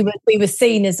 we were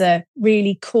seen as a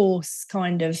really coarse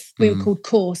kind of, we were called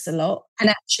coarse a lot. And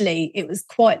actually it was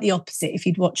quite the opposite if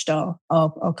you'd watched our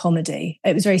comedy.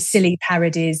 It was very silly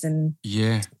parodies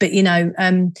but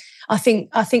I think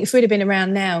if we'd have been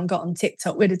around now and got on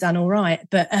TikTok, we'd have done all right.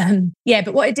 But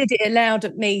but what it did, it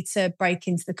allowed me to break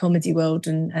into the comedy world,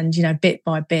 and bit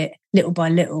by bit, little by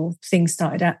little, things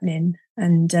started happening.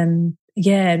 And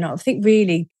I think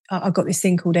really I got this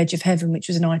thing called Edge of Heaven, which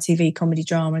was an ITV comedy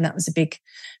drama, and that was a big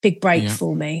break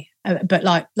for me. But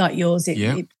like yours,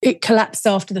 it collapsed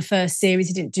after the first series.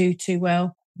 It didn't do too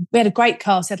well. We had a great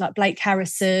cast. We had like Blake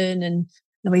Harrison and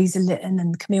Louisa Lytton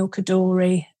and Camille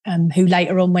Kadori. who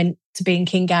later on went to be in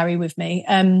King Gary with me.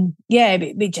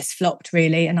 It just flopped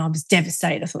really, and I was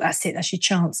devastated. I thought, that's it, that's your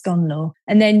chance gone, Law.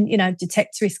 And then,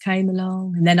 Detectorist came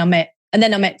along, and then I met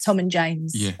Tom and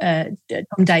James,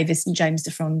 Tom Davis and James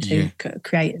DeFrond, who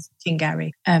creators of King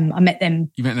Gary. I met them.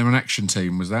 You met them on Action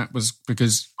Team, was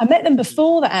because... I met them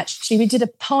before that, actually. We did a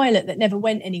pilot that never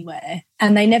went anywhere,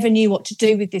 and they never knew what to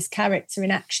do with this character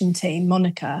in Action Team,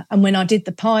 Monica. And when I did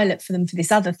the pilot for them for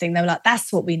this other thing, they were like,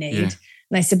 that's what we need. Yeah.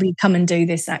 And they said, will you come and do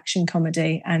this action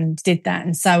comedy? And did that.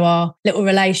 And so our little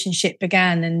relationship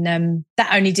began. And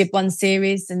that only did one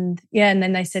series. And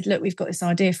then they said, look, we've got this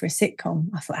idea for a sitcom.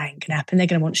 I thought, that ain't going to happen. They're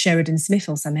going to want Sheridan Smith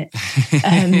or something.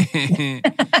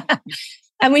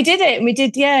 And we did it. And we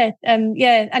did,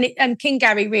 And King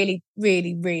Gary really,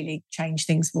 really, really changed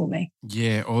things for me.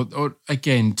 Yeah. Or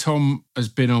again, Tom has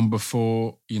been on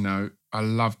before, I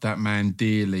love that man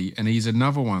dearly. And he's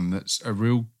another one that's a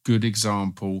real good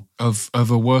example of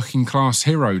a working class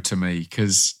hero to me.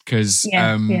 Because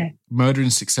Murder in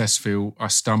Successville, I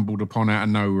stumbled upon out of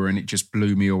nowhere and it just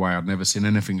blew me away. I'd never seen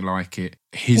anything like it.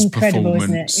 His performance,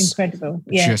 isn't it? Incredible.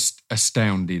 Yeah. Just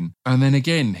astounding. And then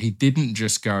again, he didn't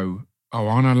just go, oh,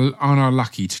 aren't I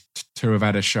lucky to have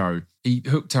had a show? He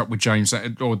hooked up with James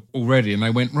already, and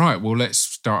they went, right, well, let's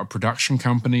start a production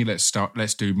company. Let's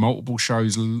do multiple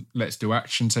shows. Let's do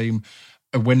Action Team.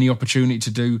 When the opportunity to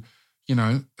do,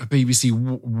 a BBC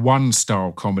One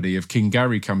style comedy of King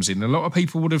Gary comes in, a lot of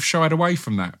people would have shied away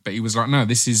from that. But he was like, no,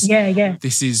 this is.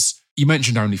 You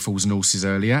mentioned Only Fools and Horses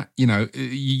earlier.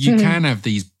 You can have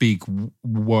these big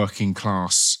working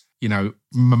class,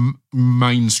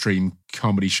 mainstream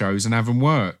comedy shows and have them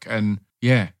work. And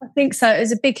yeah, I think so. It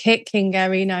was a big hit, King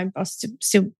Gary.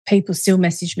 People still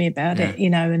message me about it,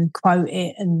 and quote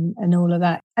it and all of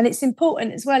that. And it's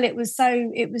important as well. It was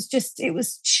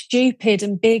stupid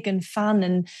and big and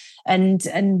fun and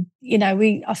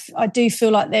I do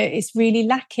feel like it's really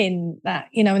lacking that,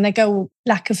 and they go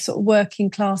lack of sort of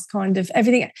working class kind of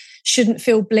everything shouldn't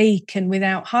feel bleak and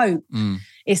without hope.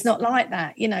 It's not like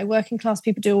that. Working class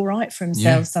people do all right for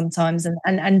themselves sometimes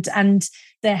and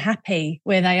they're happy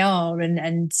where they are.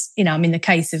 And the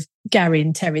case of Gary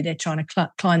and Terry, they're trying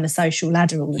to climb the social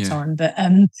ladder all the time.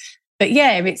 But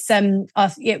yeah, it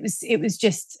was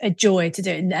just a joy to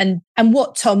do it. And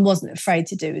what Tom wasn't afraid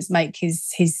to do is make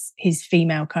his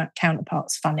female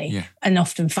counterparts funny and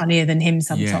often funnier than him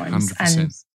sometimes.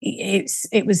 And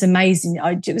it was amazing.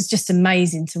 It was just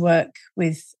amazing to work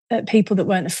with people that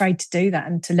weren't afraid to do that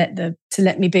and to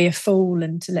let me be a fool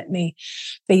and to let me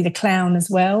be the clown as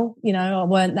well. I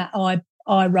weren't that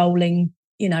eye rolling,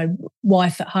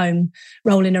 wife at home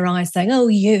rolling her eyes saying, "Oh,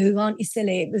 aren't you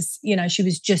silly?" It was, she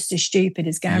was just as stupid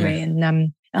as Gary.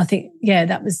 And I think,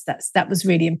 that was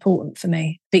really important for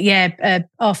me. But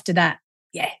after that,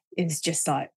 it was just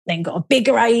like, then got a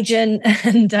bigger agent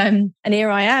and here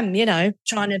I am,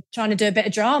 trying to do a bit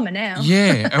of drama now.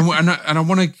 Yeah, and I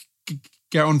want to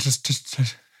get on to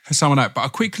some of that, but I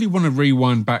quickly want to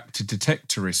rewind back to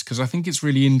Detectorist because I think it's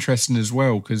really interesting as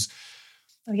well. Because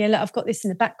look, I've got this in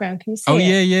the background. Can you see? Oh it?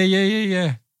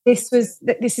 Yeah. This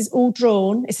is all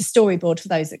drawn. It's a storyboard for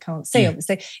those that can't see.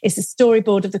 Obviously, it's a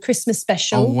storyboard of the Christmas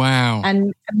special. Oh wow!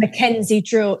 And Mackenzie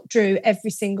drew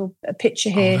every single picture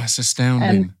here. Oh, that's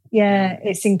astounding.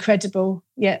 It's incredible.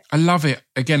 Yeah, I love it.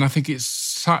 Again, I think it's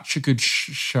such a good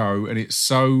show, and it's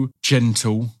so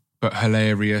gentle but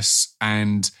hilarious.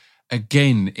 And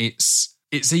again, it's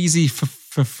easy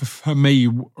for me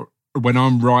when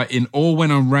I'm writing or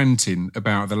when I'm ranting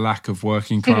about the lack of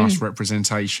working class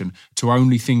representation to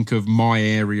only think of my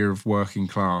area of working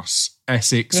class,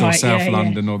 Essex or South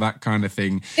London or that kind of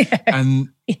thing. And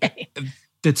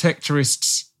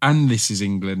Detectorists and This Is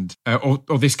England,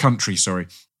 or This Country, sorry,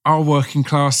 are working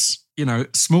class,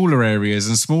 smaller areas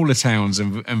and smaller towns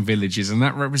and villages, and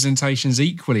that representation is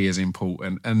equally as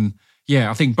important. And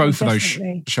I think both of those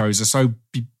shows are so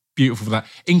beautiful for that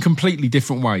in completely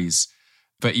different ways.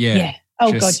 But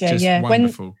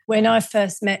wonderful. When I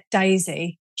first met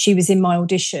Daisy, she was in my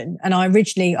audition, and I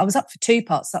was up for two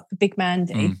parts, up for Big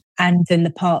Mandy and then the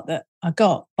part that I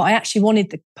got. But I actually wanted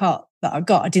the part that I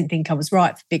got. I didn't think I was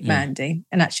right for Big Mandy.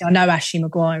 And actually, I know Ashley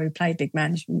Maguire, who played Big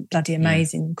Mandy, bloody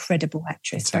amazing, incredible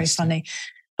actress, fantastic. Very funny.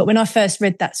 But when I first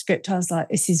read that script, I was like,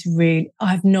 this is really,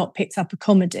 I have not picked up a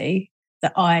comedy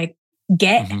that I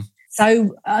get.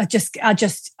 So I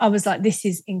was like, this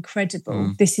is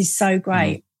incredible. This is so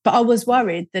great. But I was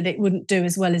worried that it wouldn't do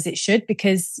as well as it should,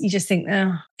 because you just think,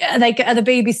 are the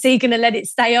BBC going to let it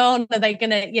stay on? Are they going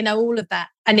to, all of that?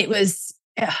 And it was,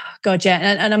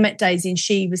 And I met Daisy, and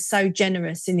she was so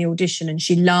generous in the audition, and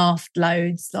she laughed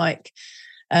loads.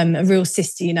 a real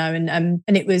sister, you know, and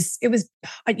it was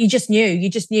you just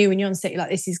knew when you're on set, you're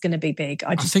like, this is going to be big.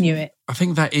 I knew it. I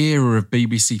think that era of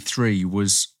BBC Three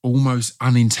was almost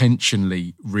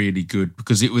unintentionally really good,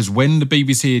 because it was when the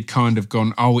BBC had kind of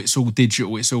gone, oh, it's all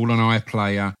digital, it's all on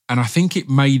iPlayer. And I think it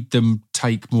made them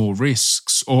take more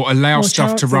risks or allow More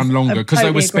stuff to chances. run longer, because they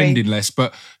totally were spending less.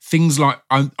 But things like,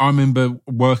 I remember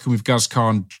working with Guz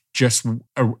Khan just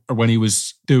when he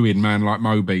was doing Man Like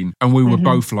Mobeen, and we were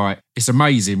both like, it's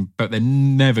amazing, but they're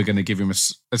never going to give him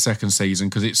a second season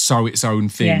because it's so its own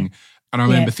thing. Yeah. And I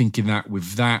remember thinking that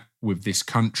with this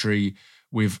country,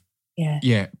 with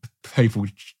people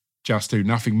just do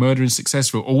nothing, Murder and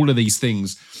Successful, all of these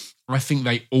things, I think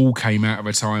they all came out of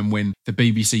a time when the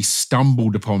BBC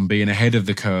stumbled upon being ahead of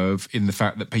the curve in the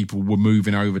fact that people were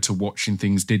moving over to watching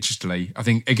things digitally. I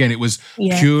think, again, it was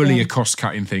purely a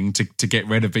cost-cutting thing to get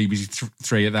rid of BBC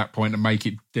Three at that point and make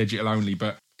it digital only.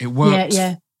 But it worked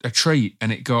a treat,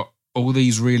 and it got all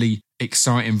these really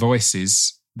exciting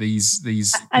voices, these mad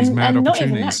and opportunities. Not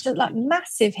even that, just like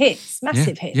massive hits.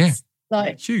 Yeah.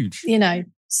 Like huge. You know,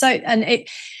 so, and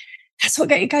that's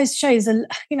what it goes to show is, a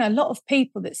lot of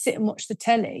people that sit and watch the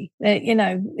telly, you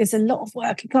know, there's a lot of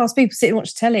working class people sit and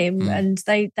watch telly, and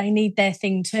they need their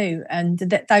thing too. And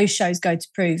that those shows go to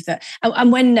prove that.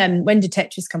 And when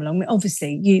Detectives come along,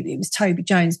 obviously it was Toby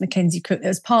Jones, Mackenzie Crook, there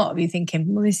was part of you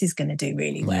thinking, well, this is going to do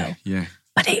really well. Yeah.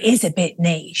 But it is a bit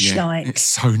niche. Yeah, like it's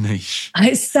so niche.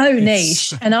 It's so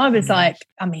niche. And I was like,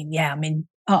 I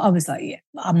was like,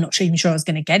 I'm not even sure I was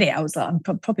going to get it. I was like,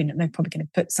 they're probably going to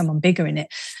put someone bigger in it,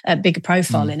 a bigger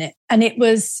profile in it. And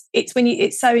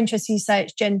it's so interesting you say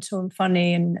it's gentle and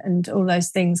funny and all those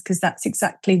things, because that's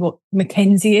exactly what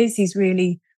Mackenzie is. He's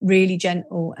really, really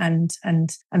gentle and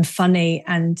funny,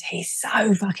 and he's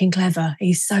so fucking clever.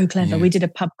 He's so clever. We did a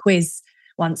pub quiz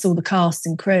once, all the cast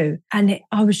and crew, and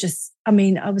I was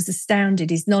astounded.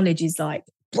 His knowledge is like,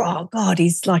 oh God,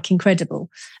 he's like incredible.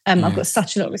 I've got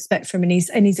such a lot of respect for him, and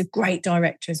he's a great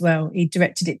director as well. He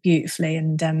directed it beautifully,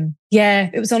 and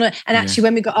it was on. And actually,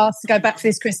 when we got asked to go back for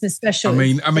this Christmas special,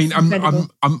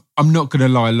 I'm not going to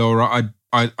lie, Laura.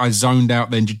 I zoned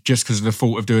out then just because of the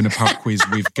thought of doing a pub quiz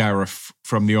with Gareth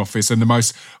from The Office, and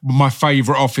my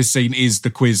favourite Office scene is the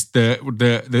quiz, the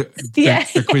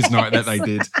quiz night that they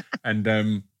did,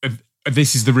 and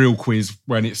this is the real quiz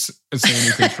when it's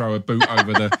seeing who can throw a boot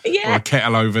over or a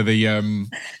kettle over the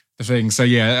thing. So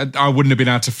I wouldn't have been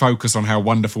able to focus on how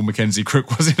wonderful Mackenzie Crook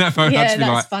was in that moment. Yeah,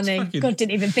 that's funny. God,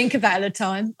 didn't even think of that at the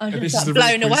time. I was just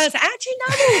blown away. I was like, how do you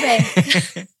know all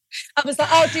this? I was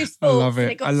like, I'll do sports. I love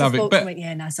it. I love it. But I went,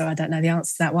 I don't know the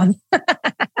answer to that one.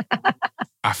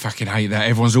 I fucking hate that.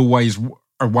 Everyone's always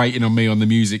waiting on me on the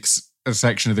music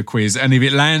section of the quiz, and if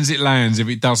it lands, it lands. If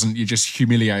it doesn't, you're just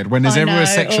humiliated. When there's ever a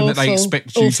section that they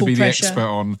expect you to be the expert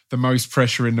on, the most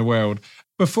pressure in the world.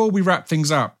 Before we wrap things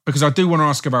up, because I do want to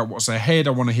ask about what's ahead,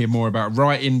 I want to hear more about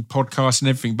writing, podcasts and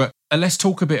everything, but let's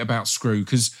talk a bit about Screw,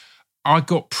 because I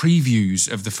got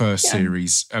previews of the first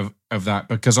series of that,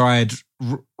 because I had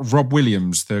Rob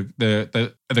Williams,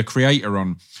 the creator,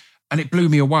 on, and it blew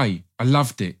me away. I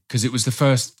loved it because it was the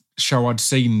first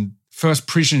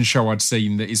prison show I'd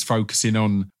seen that is focusing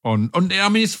on. I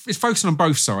mean, it's focusing on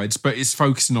both sides, but it's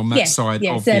focusing on that side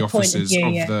of the officers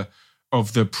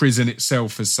of the prison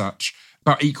itself as such.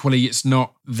 But equally, it's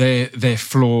not. They're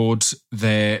flawed.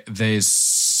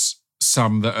 There's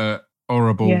some that are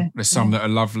horrible. There's some that are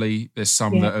lovely. There's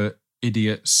some that are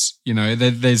idiots. You know,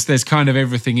 there's kind of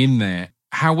everything in there.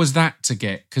 How was that to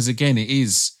get? Because again,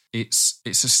 it's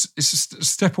a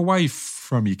step away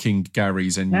from your King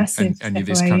Garys and your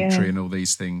This Country and all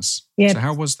these things. Yeah. So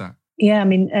how was that? Yeah, I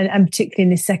mean, and particularly in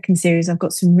this second series, I've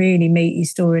got some really meaty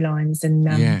storylines, and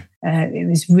it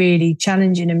was really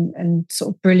challenging and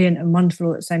sort of brilliant and wonderful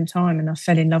all at the same time. And I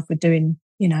fell in love with doing,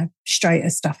 straighter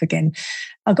stuff again.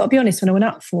 I've got to be honest, when I went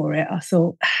up for it, I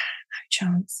thought, no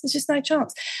chance. There's just no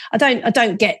chance. I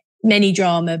don't get many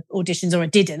drama auditions, or I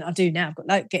didn't. I do now.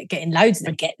 I've got getting loads, and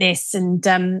I get this.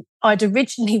 And I'd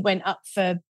originally went up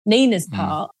for Nina's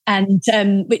part, and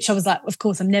which I was like, of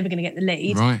course, I'm never going to get the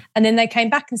lead. Right. And then they came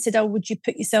back and said, oh, would you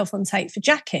put yourself on tape for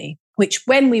Jackie? Which,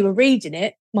 when we were reading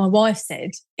it, my wife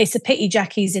said, it's a pity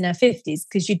Jackie's in her 50s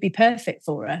because you'd be perfect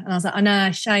for her. And I was like, I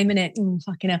know, shame, innit?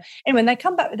 Fucking hell. Anyway, when they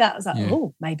come back with that, I was like,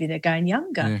 oh, maybe they're going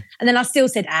younger. Yeah. And then I still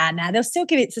said, no, they'll still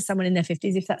give it to someone in their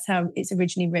 50s if that's how it's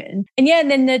originally written. And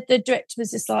and then the director was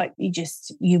just like,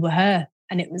 you were her.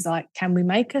 And it was like, can we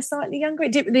make her slightly younger?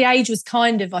 The age was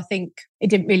kind of, I think, it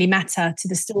didn't really matter to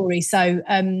the story. So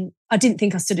I didn't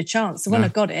think I stood a chance. So when I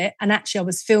got it, and actually I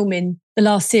was filming the the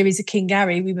last series of King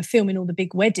Gary, we were filming all the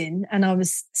big wedding, and I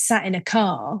was sat in a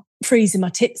car freezing my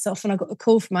tits off, and I got the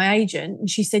call from my agent, and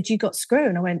she said, "You got screw."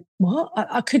 And I went, "What?"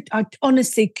 I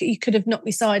honestly, you could have knocked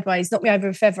me sideways, knocked me over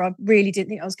a feather. I really didn't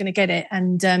think I was going to get it.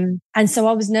 And so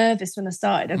I was nervous when I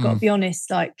started. I've got to be honest,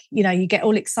 like, you know, you get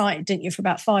all excited, didn't you, for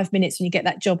about 5 minutes when you get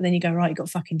that job, and then you go, right, you've got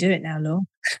to fucking do it now, Law.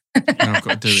 I've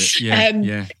got to do it.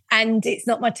 Yeah. And it's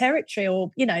not my territory,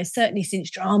 or, you know, certainly since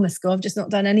drama school, I've just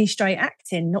not done any straight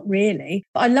acting, not really.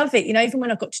 But I love it. You know, even when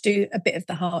I got to do a bit of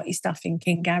the hearty stuff in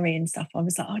King Gary and stuff, I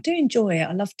was like, I do enjoy it.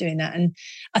 I love doing that. And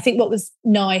I think what was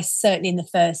nice, certainly in the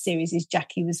first series, is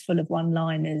Jackie was full of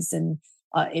one-liners, and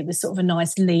it was sort of a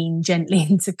nice lean gently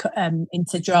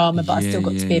into drama, but I still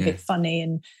got to be a bit funny.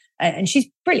 And she's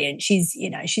brilliant. She's, you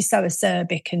know, she's so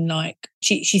acerbic, and like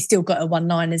she's still got her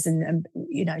one-liners, and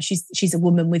you know, she's a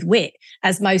woman with wit,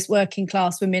 as most working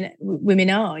class women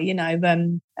are, you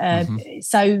know.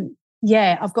 So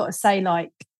yeah, I've got to say,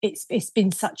 like, it's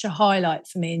been such a highlight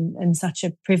for me, and such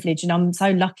a privilege, and I'm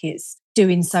so lucky it's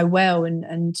doing so well.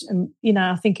 And you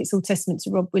know, I think it's all testament to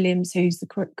Rob Williams, who's the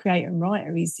creator and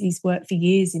writer. He's worked for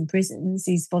years in prisons.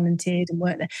 He's volunteered and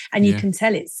worked there, and you can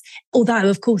tell it's, although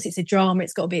of course it's a drama,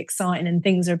 it's got to be exciting and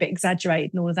things are a bit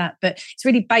exaggerated and all of that, but it's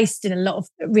really based in a lot of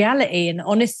reality and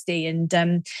honesty, and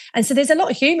so there's a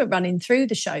lot of humour running through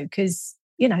the show, because,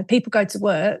 you know, people go to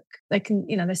work, they can,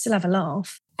 you know, they still have a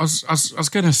laugh. I was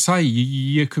going to say,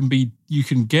 you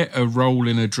can get a role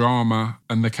in a drama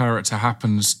and the character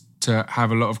happens to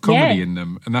have a lot of comedy in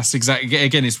them, and that's exactly,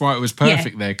 again, it's why it was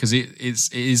perfect there, because it is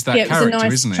that character, it was a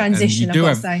nice isn't it? Transition, and you do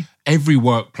I've got to say. Every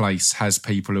workplace has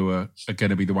people who are going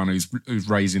to be the one who's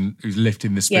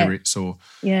lifting the spirits, or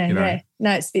you know.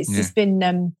 No, it's just been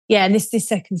and this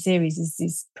second series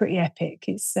is pretty epic.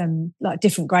 It's like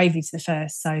different gravy to the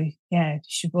first, so yeah, you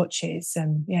should watch it. It's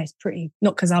it's pretty,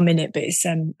 not because I'm in it, but it's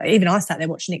even I sat there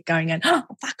watching it going, oh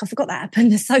fuck, I forgot that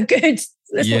happened. It's so good.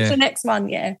 Let's watch the next one.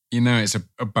 Yeah, you know, it's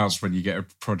a buzz when you get a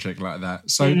project like that.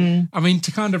 So I mean,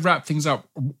 to kind of wrap things up,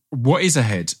 what is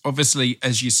ahead? Obviously,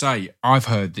 as you say, I've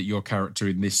heard that your character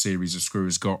in this series of Screw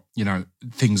has got, you know,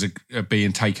 things are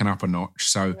being taken up a notch.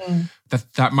 So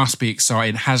that must be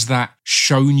exciting. Has that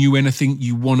shown you anything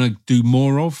you want to do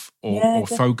more of, or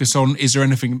focus on? Is there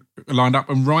anything lined up?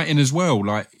 And writing as well,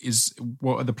 like,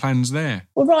 what are the plans there?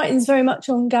 Well, writing's very much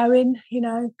ongoing. You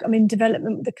know, I'm in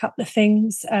development with a couple of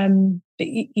things, but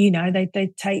you know,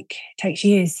 they takes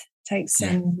years. Takes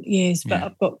years, but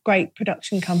I've got great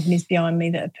production companies behind me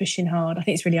that are pushing hard. I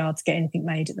think it's really hard to get anything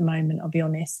made at the moment, I'll be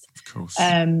honest. Of course.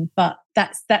 But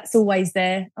that's always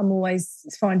there. I'm always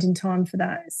finding time for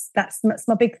that. That's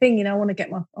my big thing. You know, I want to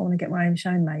get my own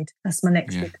show made. That's my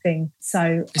next big thing.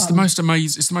 So it's the most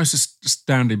amazing. It's the most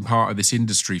astounding part of this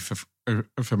industry for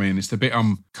me, and it's the bit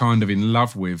I'm kind of in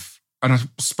love with. And I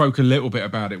spoke a little bit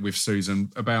about it with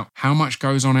Susan, about how much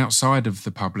goes on outside of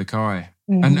the public eye.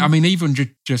 And I mean, even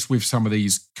just with some of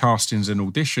these castings and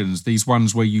auditions, these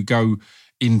ones where you go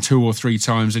in 2 or 3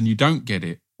 times and you don't get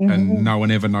it, and no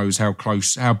one ever knows how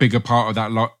big a part of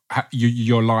that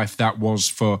your life that was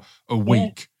for a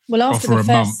week. Well, after or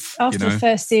for a month, the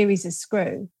first series of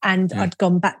Screw, and I'd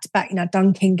gone back to back, you know, I'd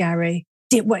done King Gary,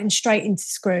 went straight into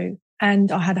Screw, and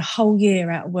I had a whole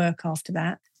year out of work after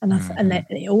that. And and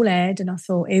it all aired, and I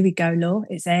thought, here we go, Law,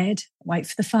 it's aired. Wait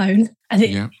for the phone.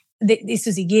 And this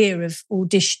was a year of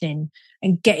auditioning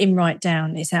and getting right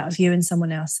down. It's out of you and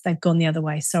someone else. They've gone the other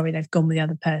way. Sorry, they've gone with the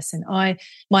other person.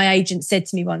 My agent said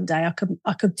to me one day,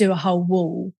 I could do a whole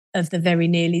wall of the very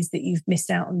nearlies that you've missed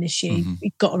out on this year.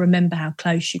 You've got to remember how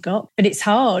close you got. But it's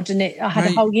hard, and I had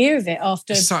a whole year of it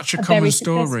after such a common very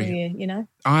story. Year, you know?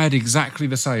 I had exactly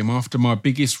the same. After my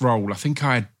biggest role, I think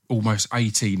I had almost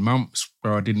 18 months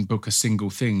where I didn't book a single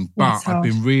thing. But I've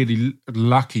been really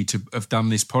lucky to have done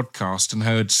this podcast and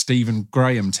heard Stephen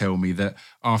Graham tell me that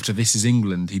after This Is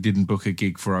England, he didn't book a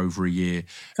gig for over a year.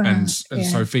 And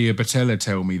Sophia Botella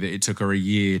tell me that it took her a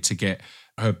year to get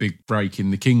her big break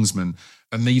in The Kingsman.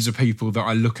 And these are people that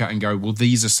I look at and go, well,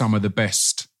 these are some of the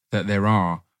best that there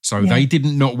are. So they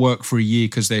didn't not work for a year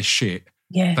because they're shit.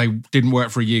 Yeah. They didn't work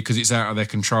for a year because it's out of their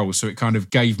control. So it kind of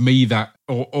gave me that,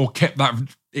 or kept that,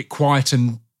 it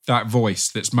quietened that voice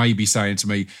that's maybe saying to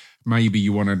me, maybe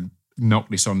you want to knock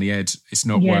this on the head. It's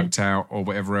not worked out, or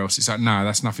whatever else. It's like, no,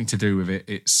 that's nothing to do with it.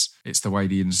 It's the way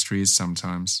the industry is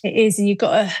sometimes. It is. And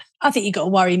I think you've got to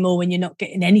worry more when you're not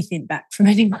getting anything back from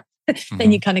anyone.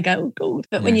 Then you kind of go, oh God.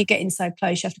 But when you're getting so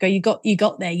close, you have to go, you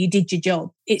got there, you did your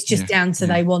job. It's just down to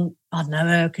they want, I don't know,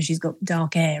 her because she's got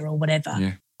dark hair or whatever.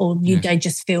 Yeah. or they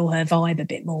just feel her vibe a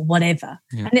bit more, whatever.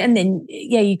 Yeah. And then,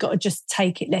 you've got to just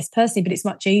take it less personally, but it's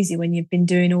much easier when you've been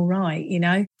doing all right,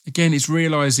 Again, it's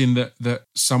realising that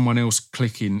someone else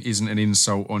clicking isn't an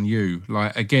insult on you.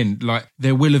 Like, again,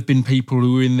 there will have been people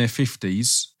who were in their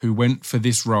 50s who went for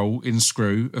this role in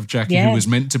Screw of Jackie, who was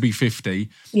meant to be 50.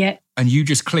 Yeah. And you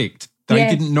just clicked. They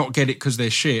didn't not get it because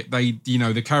they're shit. They,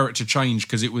 the character changed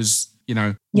because it was,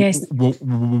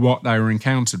 what they were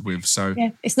encountered with. So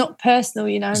it's not personal,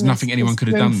 There's nothing anyone could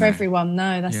have done for everyone.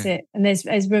 No, that's it. And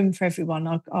there's room for everyone.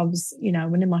 I was,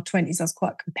 when in my 20s, I was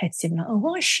quite competitive. Like,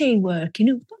 why is she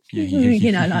working? Like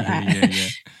that. Yeah.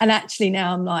 And actually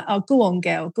now I'm like, oh, go on,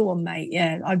 girl, go on, mate.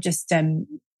 Yeah, I just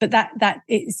but that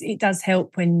it does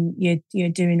help when you're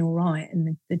doing all right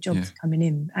and the job's coming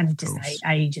in, and just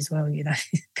age as well.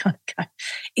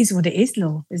 Is what it is,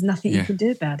 Law. There's nothing you can do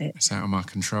about it. It's out of my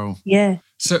control. Yeah.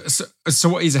 So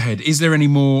what is ahead? Is there any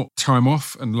more time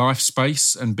off and life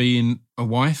space and being a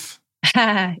wife?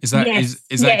 Is that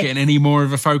getting any more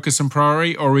of a focus and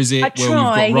priority, or is it you've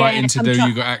got writing to do,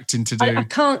 you've got acting to do? I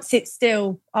can't sit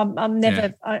still. I'm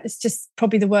never. It's just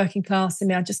probably the working class in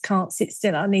me. I just can't sit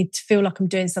still. I need to feel like I'm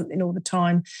doing something all the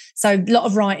time. So a lot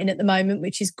of writing at the moment,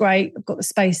 which is great. I've got the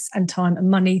space and time and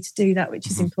money to do that, which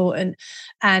is important.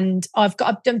 And I'm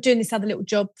doing this other little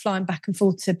job, flying back and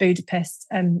forth to Budapest.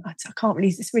 I can't really.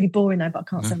 It's really boring though, but I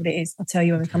can't say what it is. I'll tell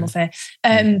you when we come off air.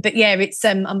 But it's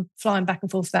I'm flying back and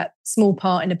forth for that small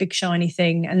part in a big shiny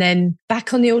thing, and then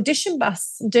back on the audition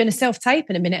bus. I'm doing a self-tape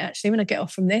in a minute actually when I get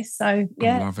off from this. So I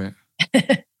love it.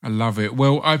 I love it.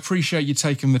 Well, I appreciate you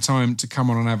taking the time to come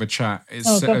on and have a chat. As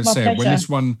I said, when this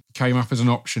one came up as an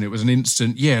option, it was an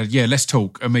instant, let's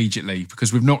talk immediately,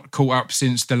 because we've not caught up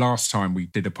since the last time we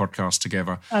did a podcast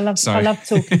together. I love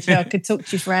talking to you. I could talk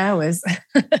to you for hours.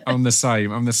 I'm the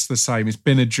same. I'm the same. It's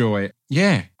been a joy.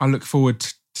 Yeah, I look forward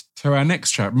to our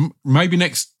next chat. Maybe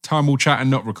next time we'll chat and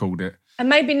not record it. And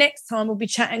maybe next time we'll be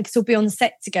chatting because we'll be on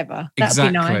set together. That'd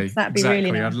be nice. That'd be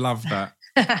really nice. I'd love that.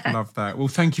 Love that. Well,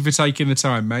 thank you for taking the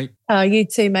time, mate. Oh, you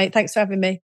too, mate. Thanks for having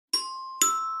me.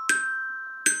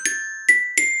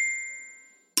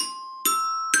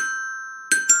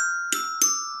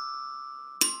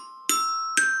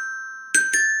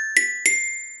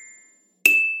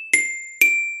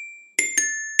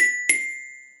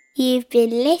 You've been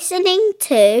listening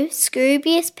to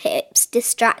Scroobius Pip's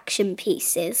Distraction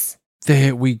Pieces.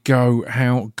 There we go.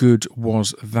 How good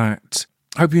was that?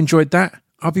 Hope you enjoyed that.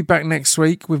 I'll be back next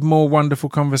week with more wonderful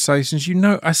conversations.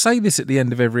 I say this at the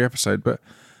end of every episode, but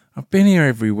I've been here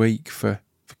every week for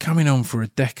coming on for a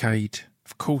decade.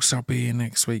 Of course I'll be here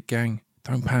next week, gang.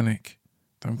 Don't panic.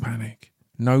 Don't panic.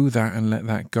 Know that and let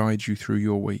that guide you through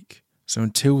your week. So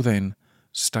until then,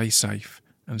 stay safe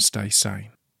and stay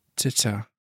sane. Ta-ta.